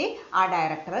പെനാൽറ്റി ആ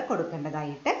ഡയറക്ടർ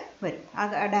കൊടുക്കേണ്ടതായിട്ട് വരും. ആ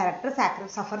ഡയറക്ടർ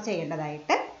സഫർ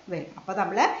ചെയ്യേണ്ടതായിട്ട് വരും. അപ്പോൾ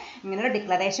നമ്മൾ ഇങ്ങനെ ഒരു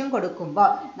ഡിക്ലറേഷൻ കൊടുക്കുമ്പോൾ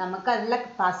നമുക്ക് അതിനുള്ള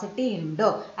കപ്പാസിറ്റി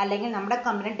ഉണ്ടോ അല്ലെങ്കിൽ നമ്മുടെ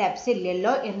കമ്പനി ഡെപ്സ്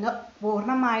ഇല്ലല്ലോ എന്ന്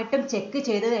പൂർണ്ണമായിട്ടും ചെക്ക്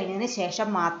ചെയ്ത് കഴിഞ്ഞതിന് ശേഷം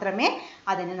മാത്രമേ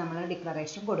അതിന് നമ്മൾ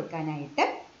ഡിക്ലറേഷൻ കൊടുക്കാനായിട്ട്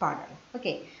പാടുള്ളൂ.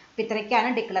 ഓക്കെ, അപ്പോൾ ഇത്രയ്ക്കാണ്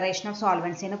ഡിക്ലറേഷൻ ഓഫ്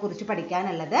സോൾവൻസിനെ കുറിച്ച്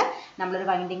പഠിക്കാനുള്ളത്. നമ്മളൊരു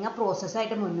വൈൻഡിങ് അപ്പ്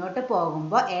പ്രോസസ്സായിട്ട് മുന്നോട്ട്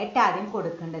പോകുമ്പോൾ ആദ്യം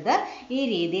കൊടുക്കേണ്ടത് ഈ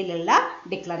രീതിയിലുള്ള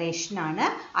ഡിക്ലറേഷനാണ്.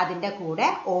 അതിൻ്റെ കൂടെ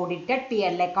audited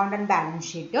P&L account and balance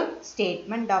ഷീറ്റും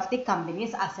statement of the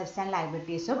companies assets and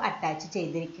ലയബിലിറ്റീസും attach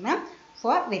ചെയ്തിരിക്കണം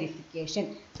ഫോർ വെരിഫിക്കേഷൻ.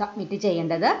 സബ്മിറ്റ്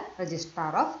ചെയ്യേണ്ടത്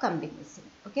രജിസ്ട്രാർ ഓഫ് കമ്പനീസ്.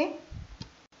 ഓക്കെ,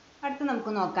 അടുത്ത്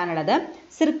നമുക്ക് നോക്കാനുള്ളത്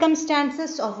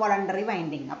സിർക്കംസ്റ്റാൻസസ് ഓഫ് വോളണ്ടറി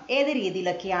വൈൻഡിങ് അപ്പ്. ഏത്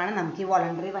രീതിയിലൊക്കെയാണ് നമുക്ക് ഈ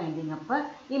വോളണ്ടറി വൈൻഡിങ് അപ്പ്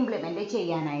ഇംപ്ലിമെൻറ്റ്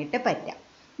ചെയ്യാനായിട്ട് പറ്റുക?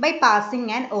 By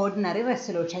passing and ordinary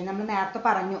resolution. നമ്മൾ നേരത്തെ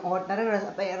പറഞ്ഞു, ഓർഡിനറി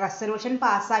റെസൊല്യൂഷൻ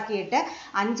പാസ്സാക്കിയിട്ട്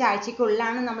 5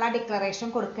 ആഴ്ചയ്ക്കുള്ളിലാണ് നമ്മൾ ആ ഡിക്ലറേഷൻ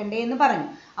കൊടുക്കേണ്ടതെന്ന് പറഞ്ഞു.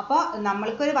 അപ്പോൾ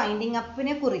നമ്മൾക്കൊരു വൈൻഡിങ്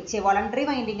അപ്പിനെ കുറിച്ച്, വോളണ്ടറി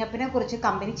വൈൻഡിങ് അപ്പിനെ കുറിച്ച്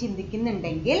കമ്പനി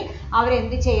ചിന്തിക്കുന്നുണ്ടെങ്കിൽ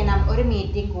അവരെന്ത് ചെയ്യണം? ഒരു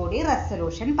മീറ്റിംഗ് കൂടി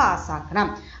റെസൊല്യൂഷൻ പാസ്സാക്കണം.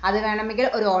 അത് വേണമെങ്കിൽ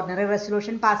ഒരു ഓർഡിനറി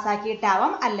റെസൊല്യൂഷൻ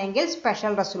പാസ്സാക്കിയിട്ടാവാം, അല്ലെങ്കിൽ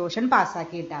സ്പെഷ്യൽ റെസൊല്യൂഷൻ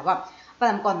പാസ്സാക്കിയിട്ടാവാം. അപ്പോൾ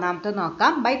നമുക്ക് ഒന്നാമത്തെ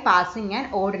നോക്കാം. By passing and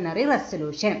ordinary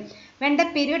resolution. When the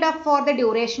period for the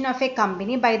duration of a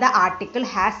company by the article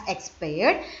has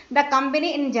expired, the company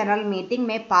in general meeting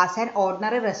may pass an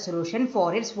ordinary resolution for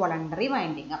its voluntary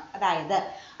winding up. അതായത്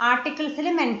ആർട്ടിക്കിൾസിൽ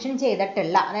mention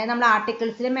ചെയ്തിട്ടുള്ള, അതായത് നമ്മൾ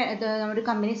ആർട്ടിക്കിൾസിൽ ഒരു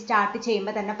company start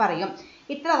ചെയ്യുമ്പോൾ തന്നെ പറയും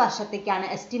ഇത്ര വർഷത്തേക്കാണ്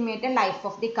estimated life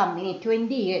of the company,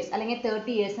 20 years അല്ലെങ്കിൽ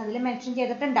 30 years അതിൽ മെൻഷൻ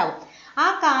ചെയ്തിട്ടുണ്ടാവും. ആ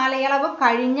കാലയളവ്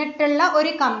കഴിഞ്ഞിട്ടുള്ള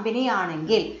ഒരു കമ്പനി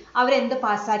ആണെങ്കിൽ അവരെന്ത്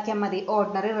പാസ്സാക്കിയാൽ മതി?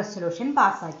 ഓർഡിനറി റെസൊല്യൂഷൻ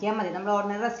പാസ്സാക്കിയാൽ മതി. നമ്മൾ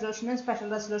ഓർഡിനറി റെസൊല്യൂഷനും സ്പെഷ്യൽ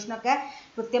റെസൊല്യൂഷനും ഒക്കെ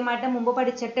കൃത്യമായിട്ട് മുമ്പ്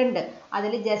പഠിച്ചിട്ടുണ്ട്.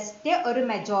 അതിൽ ജസ്റ്റ് ഒരു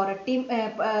മെജോറിറ്റി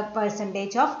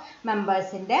പെർസെൻറ്റേജ് ഓഫ്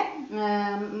മെമ്പേഴ്സിൻ്റെ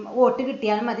വോട്ട്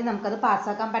കിട്ടിയാൽ മതി നമുക്കത്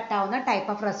പാസ്സാക്കാൻ പറ്റാവുന്ന ടൈപ്പ്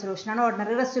ഓഫ് റെസൊല്യൂഷനാണ്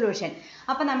ഓർഡിനറി റെസൊല്യൂഷൻ.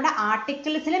 അപ്പോൾ നമ്മുടെ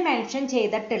ആർട്ടിക്കിൾസിൽ മെൻഷൻ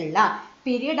ചെയ്തിട്ടുള്ള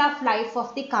period of life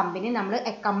of the company നമ്മൾ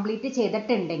കംപ്ലീറ്റ്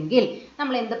ചെയ്തിട്ടുണ്ടെങ്കിൽ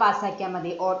നമ്മൾ എന്ത് പാസ്സാക്കിയാൽ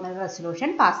മതി? ഓർഡിനറി റെസൊല്യൂഷൻ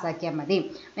പാസ്സാക്കിയാൽ മതി.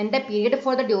 When the period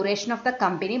for the duration of the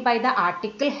company by the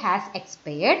article has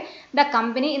expired, the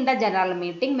company in the general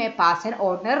meeting may pass an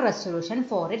ordinary resolution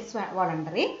for its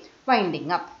voluntary winding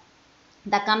up.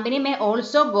 The company may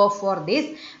also go for this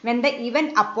when the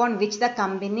event upon which the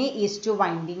company is to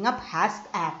winding up has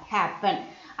happened.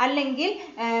 അല്ലെങ്കിൽ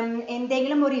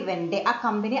എന്തെങ്കിലും ഒരു event ആ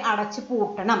company അടച്ചു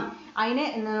പൂട്ടണം, അതിന്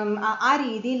ആ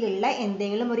രീതിയിലുള്ള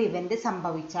എന്തെങ്കിലും ഒരു ഇവന്റ്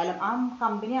സംഭവിച്ചാലും ആ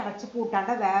കമ്പനി അടച്ചു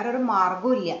പൂട്ടാണ്ട് വേറൊരു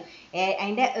മാർഗ്ഗവും ഇല്ല.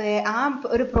 അതിൻ്റെ ആ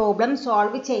ഒരു പ്രോബ്ലം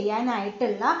സോൾവ്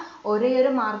ചെയ്യാനായിട്ടുള്ള ഒരേ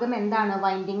ഒരു മാർഗം എന്താണ്?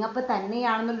 വൈൻഡിങ് അപ്പ്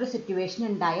തന്നെയാണെന്നുള്ളൊരു സിറ്റുവേഷൻ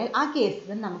ഉണ്ടായാൽ ആ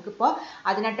കേസിൽ നമുക്കിപ്പോൾ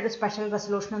അതിനായിട്ടൊരു സ്പെഷ്യൽ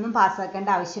റെസൊല്യൂഷൻ ഒന്നും പാസ്സാക്കേണ്ട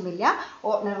ആവശ്യമില്ല.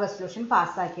 ഓർഡിനറി റെസൊല്യൂഷൻ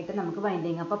പാസ്സാക്കിയിട്ട് നമുക്ക്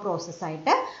വൈൻഡിങ് അപ്പ്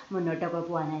പ്രോസസ്സായിട്ട് മുന്നോട്ടൊക്കെ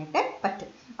പോകാനായിട്ട്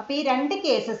പറ്റും. അപ്പോൾ ഈ 2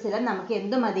 കേസസിൽ നമുക്ക്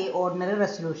എന്ത് മതി? ഓർഡിനറി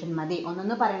റെസൊല്യൂഷൻ മതി.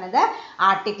 ഒന്നെന്ന് പറയുന്നത്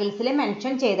ആർട്ടിക്കിൾസിൽ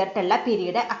മെൻഷൻ ചെയ്തിട്ടുള്ള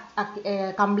പീരീഡ്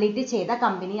കംപ്ലീറ്റ് ചെയ്ത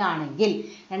കമ്പനി ആണെങ്കിൽ,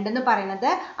 രണ്ടെന്ന് പറയുന്നത്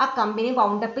ആ കമ്പനി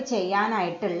വൗണ്ടപ്പ്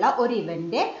ചെയ്യാനായിട്ടുള്ള ഒരു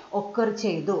ഇവന്റ് ഒക്കർ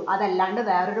ചെയ്തു, അതല്ലാണ്ട്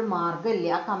വേറൊരു മാർഗ്ഗമില്ല,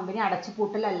 ആ കമ്പനി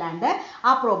അടച്ചുപൂട്ടലല്ലാണ്ട്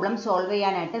ആ പ്രോബ്ലം സോൾവ്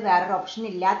ചെയ്യാനായിട്ട് വേറൊരു ഓപ്ഷൻ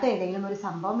ഇല്ലാത്ത ഏതെങ്കിലും ഒരു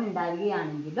സംഭവം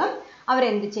ഉണ്ടാവുകയാണെങ്കിലും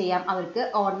അവരെന്ത് ചെയ്യാം? അവർക്ക്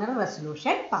ഓർഡിനറി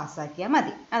റെസൊല്യൂഷൻ പാസ്സാക്കിയാൽ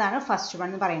മതി. അതാണ് ഫസ്റ്റ് വൺ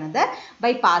എന്ന് പറയുന്നത്,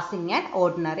 by passing an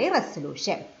ordinary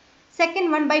resolution.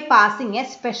 Second one, by passing A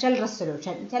special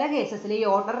resolution. ചില കേസസിൽ ഈ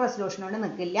ഓർഡിനറി റെസൊല്യൂഷൻ കൊണ്ട്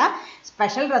നിൽക്കില്ല,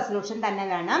 സ്പെഷ്യൽ റെസൊല്യൂഷൻ തന്നെ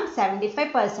വേണം.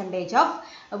 75% ഓഫ്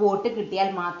വോട്ട് കിട്ടിയാൽ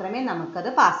മാത്രമേ നമുക്കത്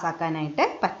പാസ്സാക്കാനായിട്ട്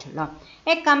പറ്റുള്ളൂ.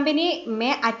 A company may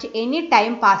at any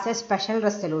time pass A special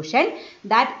resolution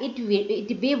that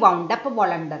it be wound up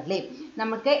voluntarily.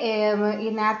 നമുക്ക് ഈ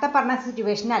നേരത്തെ പറഞ്ഞ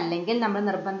സിറ്റുവേഷൻ അല്ലെങ്കിൽ നമ്മൾ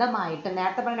നിർബന്ധമായിട്ടും,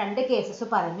 നേരത്തെ പറഞ്ഞ 2 കേസസ്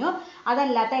പറഞ്ഞു,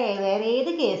 അതല്ലാത്ത വേറെ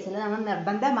ഏത് കേസിൽ നമ്മൾ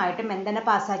നിർബന്ധമായിട്ടും എന്തെന്നെ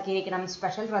പാസ്സാക്കിയിരിക്കണം?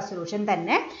 സ്പെഷ്യൽ റെസൊല്യൂഷൻ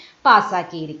തന്നെ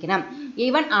പാസ്സാക്കിയിരിക്കണം.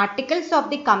 Even articles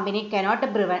of the company cannot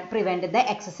prevent the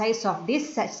exercise of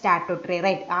this statutory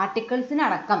right.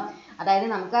 ആർട്ടിക്കിൾസിനടക്കം, അതായത്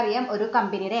നമുക്കറിയാം ഒരു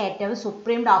കമ്പനിയുടെ ഏറ്റവും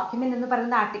സുപ്രീം ഡോക്യുമെന്റ് എന്ന്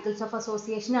പറയുന്നത് ആർട്ടിക്കിൾസ് ഓഫ്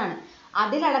അസോസിയേഷൻ ആണ്.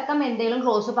 അതിലടക്കം എന്തെങ്കിലും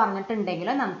ക്ലോസ് പറഞ്ഞിട്ടുണ്ടെങ്കിൽ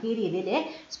നമുക്ക് ഈ രീതിയിൽ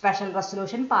special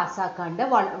resolution പാസ്സാക്കാണ്ട്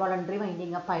voluntary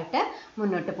winding up ആയിട്ട്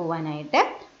മുന്നോട്ട് പോകാനായിട്ട്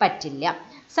പറ്റില്ല.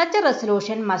 Such a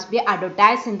resolution must be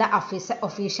advertised in the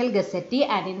official gazette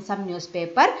and in some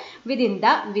newspaper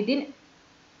within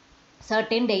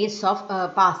certain days of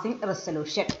passing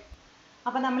resolution.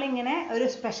 അപ്പോൾ നമ്മളിങ്ങനെ ഒരു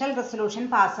സ്പെഷ്യൽ റെസൊല്യൂഷൻ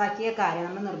പാസ്സാക്കിയ കാര്യം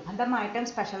നമ്മൾ നിർബന്ധമായിട്ടും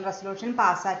സ്പെഷ്യൽ റെസൊല്യൂഷൻ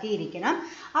പാസ്സാക്കിയിരിക്കണം.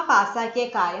 ആ പാസ്സാക്കിയ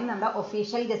കാര്യം നമ്മുടെ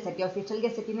ഒഫീഷ്യൽ ഗസറ്റ്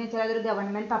എന്ന് വെച്ചാൽ അതൊരു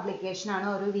ഗവൺമെൻറ് പബ്ലിക്കേഷനാണ്.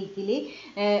 ഒരു വീക്കിലി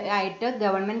ആയിട്ട്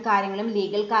ഗവൺമെൻറ് കാര്യങ്ങളും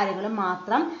ലീഗൽ കാര്യങ്ങളും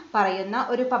മാത്രം പറയുന്ന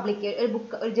ഒരു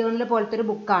ബുക്ക്, ഒരു ജേർണൽ പോലത്തെ ഒരു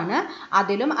ബുക്കാണ്.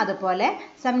 അതിലും അതുപോലെ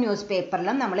സം ന്യൂസ്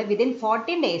പേപ്പറിലും നമ്മൾ വിതിൻ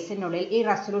 14 ഡേയ്സിനുള്ളിൽ ഈ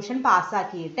റെസൊല്യൂഷൻ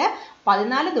പാസ്സാക്കിയിട്ട്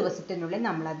 14 ദിവസത്തിനുള്ളിൽ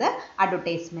നമ്മളത്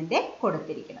അഡ്വർടൈസ്മെന്റ്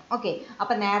കൊടുത്തിരിക്കണം. ഓക്കെ,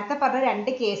 അപ്പം നേരത്തെ പറഞ്ഞ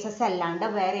 2 കേസസ് അല്ലാണ്ട്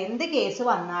വേറെ എന്ത് കേസ്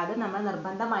വന്നാലും നമ്മൾ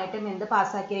നിർബന്ധമായിട്ടും എന്ത്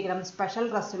പാസ്സാക്കിയിരിക്കണം? Special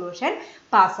resolution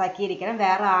പാസ്സാക്കിയിരിക്കണം.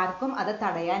 വേറെ ആർക്കും അത്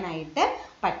തടയാനായിട്ട്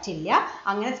പറ്റില്ല.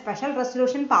 അങ്ങനെ സ്പെഷ്യൽ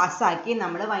റെസൊല്യൂഷൻ പാസ്സാക്കി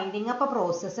നമ്മൾ വൈൻഡിങ് അപ്പ്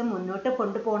പ്രോസസ്സ് മുന്നോട്ട്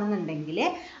കൊണ്ടുപോകണമെന്നുണ്ടെങ്കിൽ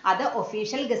അത്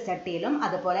ഒഫീഷ്യൽ ഗസറ്റിലും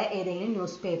അതുപോലെ ഏതെങ്കിലും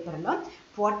ന്യൂസ് പേപ്പറിലും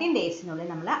 14 ഡേയ്സിനുള്ളിൽ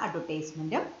നമ്മൾ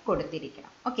അഡ്വർടൈസ്മെന്റ്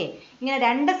കൊടുത്തിരിക്കണം. ഓക്കെ, ഇങ്ങനെ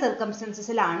 2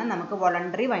 സർക്കംസ്റ്റൻസസിലാണ് നമുക്ക്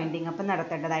വോളണ്ടറി വൈൻഡിങ് അപ്പ്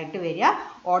നടത്തേണ്ടതായിട്ട് വരിക.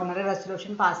 ഓർഡിനറി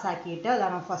റെസൊല്യൂഷൻ പാസ്സാക്കിയിട്ട്,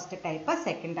 അതാണ് first type.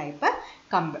 Second type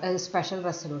special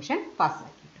resolution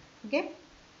പാസ്സാക്കിയിട്ട്. Okay,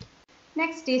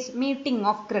 next is meeting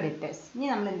of creditors. ഇനി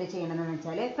നമ്മൾ എന്ത് ചെയ്യണമെന്ന്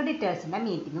വെച്ചാൽ ക്രെഡിറ്റേഴ്സിൻ്റെ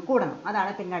മീറ്റിംഗ് കൂടണം.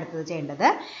 അതാണ് പിന്നെ അടുത്തത് ചെയ്യേണ്ടത്.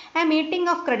 A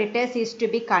meeting of creditors is to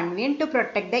B convene to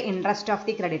protect the interest of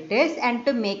the creditors and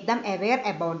to make them aware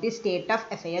about the state of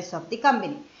affairs of the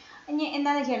company. ഇനി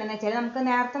എന്താണ് ചെയ്യണമെന്ന് വെച്ചാൽ നമുക്ക്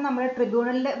നേരത്തെ നമ്മൾ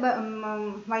ട്രിബ്യൂണലിൽ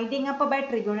വൈൻഡിങ് അപ്പ് ബൈ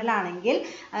ട്രിബ്യൂണൽ ആണെങ്കിൽ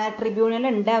tribunal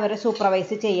ഉണ്ട് അവരെ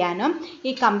സൂപ്പർവൈസ് ചെയ്യാനും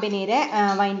ഈ കമ്പനിയുടെ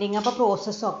വൈൻഡിങ് അപ്പ്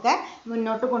പ്രോസസ്സൊക്കെ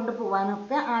മുന്നോട്ട്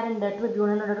കൊണ്ടുപോകാനൊക്കെ ആരുണ്ട്?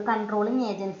 ട്രിബ്യൂണലുണ്ട്. ഒരു കൺട്രോളിങ്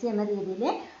ഏജൻസി എന്ന രീതിയിൽ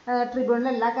ട്രിബ്യൂണൽ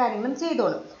എല്ലാ കാര്യങ്ങളും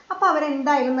ചെയ്തോളും. അപ്പോൾ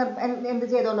അവരെന്തായാലും എന്ത്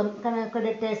ചെയ്തോളും?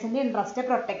 ക്രെഡിറ്റേഴ്സിൻ്റെ ഇൻട്രസ്റ്റ്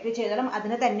പ്രൊട്ടക്റ്റ് ചെയ്തോളും.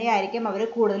 അതിന് തന്നെയായിരിക്കും അവർ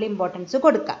കൂടുതൽ ഇമ്പോർട്ടൻസ്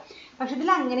കൊടുക്കുക. പക്ഷെ ഇതിൽ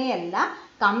അങ്ങനെയല്ല.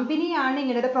 കമ്പനിയാണ്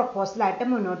ഇങ്ങനൊരു പ്രൊപ്പോസലായിട്ട്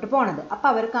മുന്നോട്ട് പോണത്. അപ്പോൾ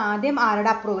അവർക്ക് ആദ്യം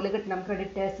ആരുടെ അപ്രൂവൽ കിട്ടണം?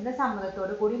 ക്രെഡിറ്റേഴ്സിൻ്റെ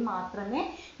സമ്മതത്തോടു കൂടി മാത്രമേ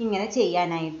ഇങ്ങനെ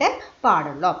ചെയ്യാനായിട്ട്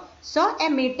പാടുള്ളൂ. So a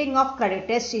meeting of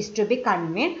creditors is to be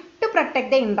convened to protect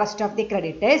the interest of the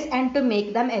creditors and to make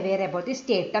them aware about the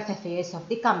state of affairs of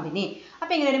the company.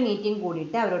 അപ്പോൾ ഇങ്ങനെ ഒരു മീറ്റിംഗ്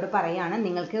കൂടിയിട്ട് അവരോട് പറയുകയാണ്,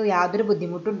 നിങ്ങൾക്ക് യാതൊരു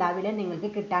ബുദ്ധിമുട്ടും ഉണ്ടാവില്ല, നിങ്ങൾക്ക്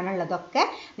കിട്ടാനുള്ളതൊക്കെ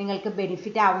നിങ്ങൾക്ക്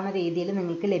ബെനിഫിറ്റ് ആവുന്ന രീതിയിൽ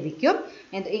നിങ്ങൾക്ക് ലഭിക്കും.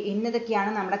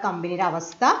 ഇന്നതൊക്കെയാണ് നമ്മുടെ കമ്പനിയുടെ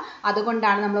അവസ്ഥ,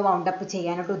 അതുകൊണ്ടാണ് നമ്മൾ വൗണ്ടപ്പ്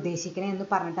ചെയ്യാനായിട്ട് ഉദ്ദേശിക്കുന്നത് എന്ന്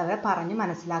പറഞ്ഞിട്ട് അവരെ പറഞ്ഞ്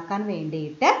മനസ്സിലാക്കാൻ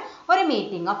വേണ്ടിയിട്ട് ഒരു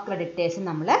മീറ്റിംഗ് ഓഫ് ക്രെഡിറ്റേഴ്സ്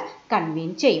നമ്മൾ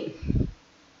കൺവീൻ ചെയ്യും.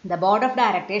 The board of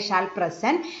directors shall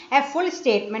present a full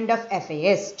statement of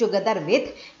affairs together with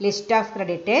list of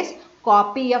creditors,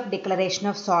 copy of declaration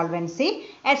of solvency,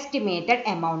 estimated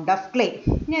amount of claim.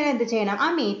 ഞാൻ എന്ത് ചെയ്യണം? ആ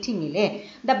മീറ്റിങ്ങിൽ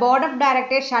the board of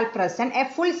directors shall present a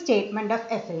full statement of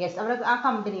affairs. അവർ ആ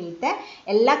കമ്പനിയിലത്തെ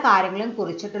എല്ലാ കാര്യങ്ങളും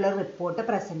കുറിച്ചിട്ടുള്ള report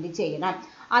present ചെയ്യണം.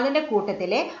 അതിൻ്റെ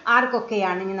കൂട്ടത്തിൽ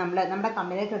ആർക്കൊക്കെയാണ് നമ്മുടെ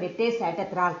കമ്പനിയിൽ ക്രെഡിറ്റേഴ്സ് ആയിട്ട്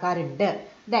എത്ര ആൾക്കാരുണ്ട്,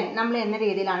 ദെൻ നമ്മൾ എന്ന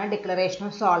രീതിയിലാണ് ഡിക്ലറേഷൻ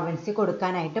ഓഫ് സോൾവൻസി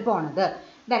കൊടുക്കാനായിട്ട് പോണത്,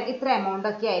 ദെൻ ഇത്ര എമൗണ്ട്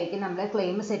ഒക്കെ ആയിരിക്കും നമ്മൾ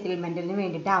ക്ലെയിം സെറ്റിൽമെൻറ്റിന്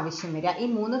വേണ്ടിയിട്ട് ആവശ്യം വരിക. ഈ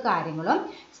 3 കാര്യങ്ങളും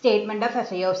statement of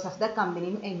affairs of the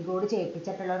കമ്പനിയും ഇൻക്ലൂഡ്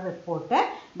ചെയ്യിപ്പിച്ചിട്ടുള്ള റിപ്പോർട്ട്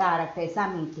ഡയറക്ടേഴ്സ് ആ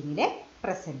മീറ്റിങ്ങിൽ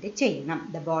present ചെയ്യണം.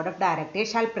 The board of directors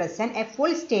shall present a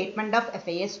full statement of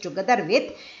affairs together with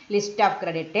list of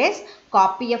creditors,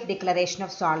 copy of declaration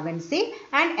of solvency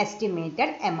and estimated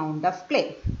amount of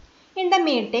claim. In the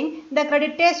meeting, the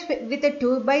creditors with a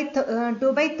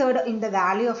 2/3 in the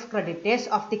value of creditors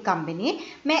of the company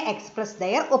may express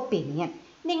their opinion.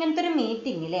 ഇങ്ങനത്തെ ഒരു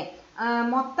മീറ്റിങ്ങിൽ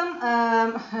മൊത്തം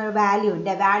value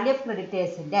of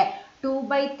ക്രെഡിറ്റേഴ്സിൻ്റെ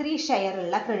 2/3 share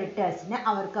ഉള്ള ക്രെഡിറ്റേഴ്സിന്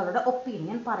അവർക്ക് അവരുടെ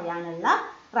opinion പറയാനുള്ള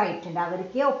right ഉണ്ട്.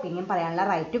 അവർക്ക് ഒപ്പീനിയൻ പറയാനുള്ള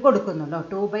റൈറ്റ് കൊടുക്കുന്നുള്ളൂ.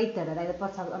 2/3, അതായത്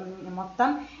ഇപ്പോൾ മൊത്തം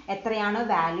എത്രയാണോ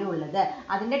വാല്യൂ ഉള്ളത്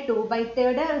അതിൻ്റെ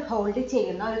 2/3 ഹോൾഡ്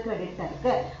ചെയ്യുന്ന ഒരു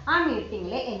ക്രെഡിറ്റർക്ക് ആ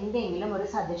മീറ്റിങ്ങിൽ എന്തെങ്കിലും ഒരു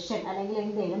സജഷൻ അല്ലെങ്കിൽ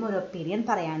എന്തെങ്കിലും ഒരു ഒപ്പീനിയൻ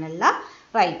പറയാനുള്ള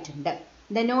റൈറ്റ് ഉണ്ട്.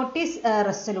 The notice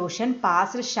resolution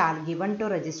passed shall given to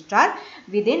registrar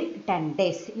within 10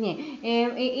 days.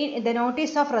 The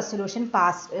notice of resolution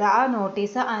passed,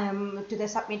 notice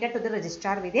submitted to the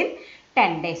registrar within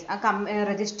 10 days.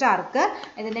 രജിസ്ട്രാർക്ക്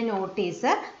ഇതിൻ്റെ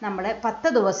നോട്ടീസ് നമ്മൾ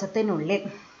 10 ദിവസത്തിനുള്ളിൽ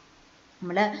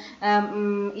നമ്മൾ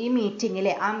ഈ മീറ്റിങ്ങിൽ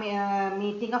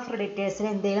മീറ്റിംഗ് ഓഫ് ക്രെഡിറ്റേഴ്സിൽ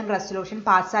എന്തെങ്കിലും റെസൊല്യൂഷൻ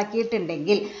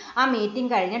പാസ്സാക്കിയിട്ടുണ്ടെങ്കിൽ ആ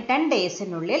മീറ്റിംഗ് കഴിഞ്ഞ് 10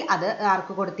 ഡേയ്സിനുള്ളിൽ അത്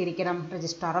ആർക്ക് കൊടുത്തിരിക്കണം?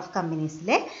 രജിസ്ട്രാർ ഓഫ്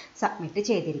കമ്പനീസിൽ സബ്മിറ്റ്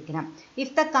ചെയ്തിരിക്കണം.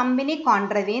 If the company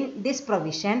കോൺട്രവീൻ this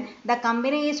provision the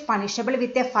company is punishable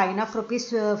with a fine of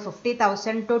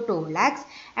 ₹50,000 to 2 lakhs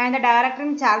and the director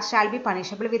in charge shall be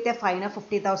punishable with a fine of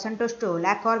 50,000 to 2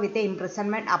 lakh or with a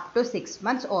imprisonment up to 6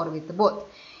 months or with both.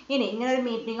 ഇനി ഇങ്ങനെ ഒരു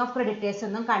meeting of creditors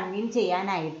ഒന്നും convene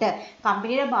ചെയ്യാനായിട്ട്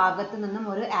കമ്പനിയുടെ ഭാഗത്തു നിന്നും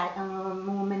ഒരു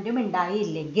മൂവ്മെൻറ്റും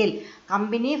ഉണ്ടായില്ലെങ്കിൽ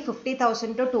company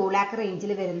 50,000 to 2 lakh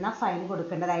റേഞ്ചിൽ വരുന്ന ഫൈൻ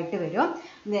കൊടുക്കേണ്ടതായിട്ട് വരും.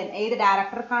 ഏത്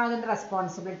ഡയറക്ടർക്കാണോ അതിൻ്റെ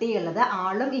റെസ്പോൺസിബിലിറ്റി ഉള്ളത്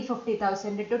ആളും ഈ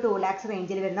 50,000 to 2 lakhs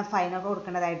റേഞ്ചിൽ വരുന്ന ഫൈൻ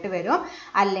കൊടുക്കേണ്ടതായിട്ട് വരും.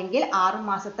 അല്ലെങ്കിൽ 6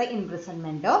 മാസത്തെ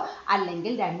ഇംപ്രിസൺമെൻറ്റോ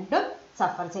അല്ലെങ്കിൽ രണ്ടും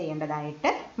സഫർ ചെയ്യേണ്ടതായിട്ട്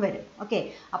വരും. ഓക്കെ,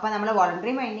 അപ്പോൾ നമ്മൾ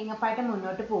വോളണ്ടറി വൈൻഡിങ് അപ്പ് ആയിട്ട്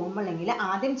മുന്നോട്ട് പോകുമ്പോഴെങ്കിൽ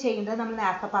ആദ്യം ചെയ്യേണ്ടത് നമ്മൾ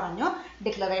നേരത്തെ പറഞ്ഞു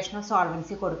ഡിക്ലറേഷൻ ഓഫ്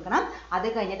സോൾവൻസി കൊടുക്കണം. അത്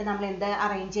കഴിഞ്ഞിട്ട് നമ്മൾ എന്ത്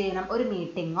അറേഞ്ച് ചെയ്യണം? ഒരു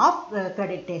മീറ്റിംഗ് ഓഫ്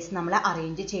ക്രെഡിറ്റേഴ്സ് നമ്മൾ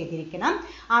അറേഞ്ച് ചെയ്തിരിക്കണം.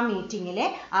 ആ മീറ്റിങ്ങിൽ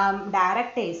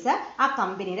ഡയറക്ടേഴ്സ് ആ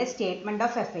കമ്പനിയുടെ statement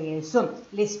of അഫയേഴ്സും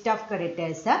list of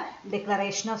creditors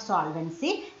declaration of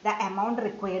solvency the amount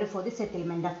required for the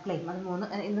settlement of claim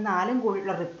ഇത് 4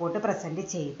 കൂടിയുള്ള റിപ്പോർട്ട് പ്രസൻറ്റ്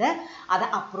ചെയ്ത് അത്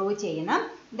അപ്രൂവ് ചെയ്യണം.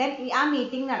 ദെൻ ആ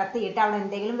മീറ്റിംഗ് നടത്തിയിട്ട്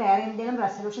അവിടെ വേറെ എന്തെങ്കിലും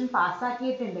റെസൊല്യൂഷൻ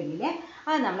പാസ്സാക്കിയിട്ടുണ്ടെങ്കിൽ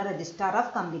അത് നമ്മൾ രജിസ്ട്രാർ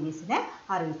ഓഫ് കമ്പനീസിനെ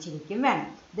അറിയിച്ചിരിക്കും വേണം.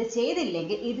 ഇത്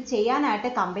ചെയ്തില്ലെങ്കിൽ ഇത് ചെയ്യാനായിട്ട്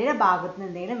കമ്പനിയുടെ ഭാഗത്ത് നിന്ന്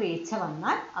എന്തെങ്കിലും വീഴ്ച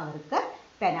വന്നാൽ അവർക്ക്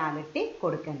പെനാൽറ്റി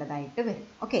കൊടുക്കേണ്ടതായിട്ട് വരും.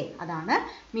 ഓക്കെ, അതാണ്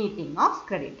meeting of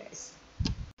creditors.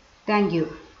 Thank you.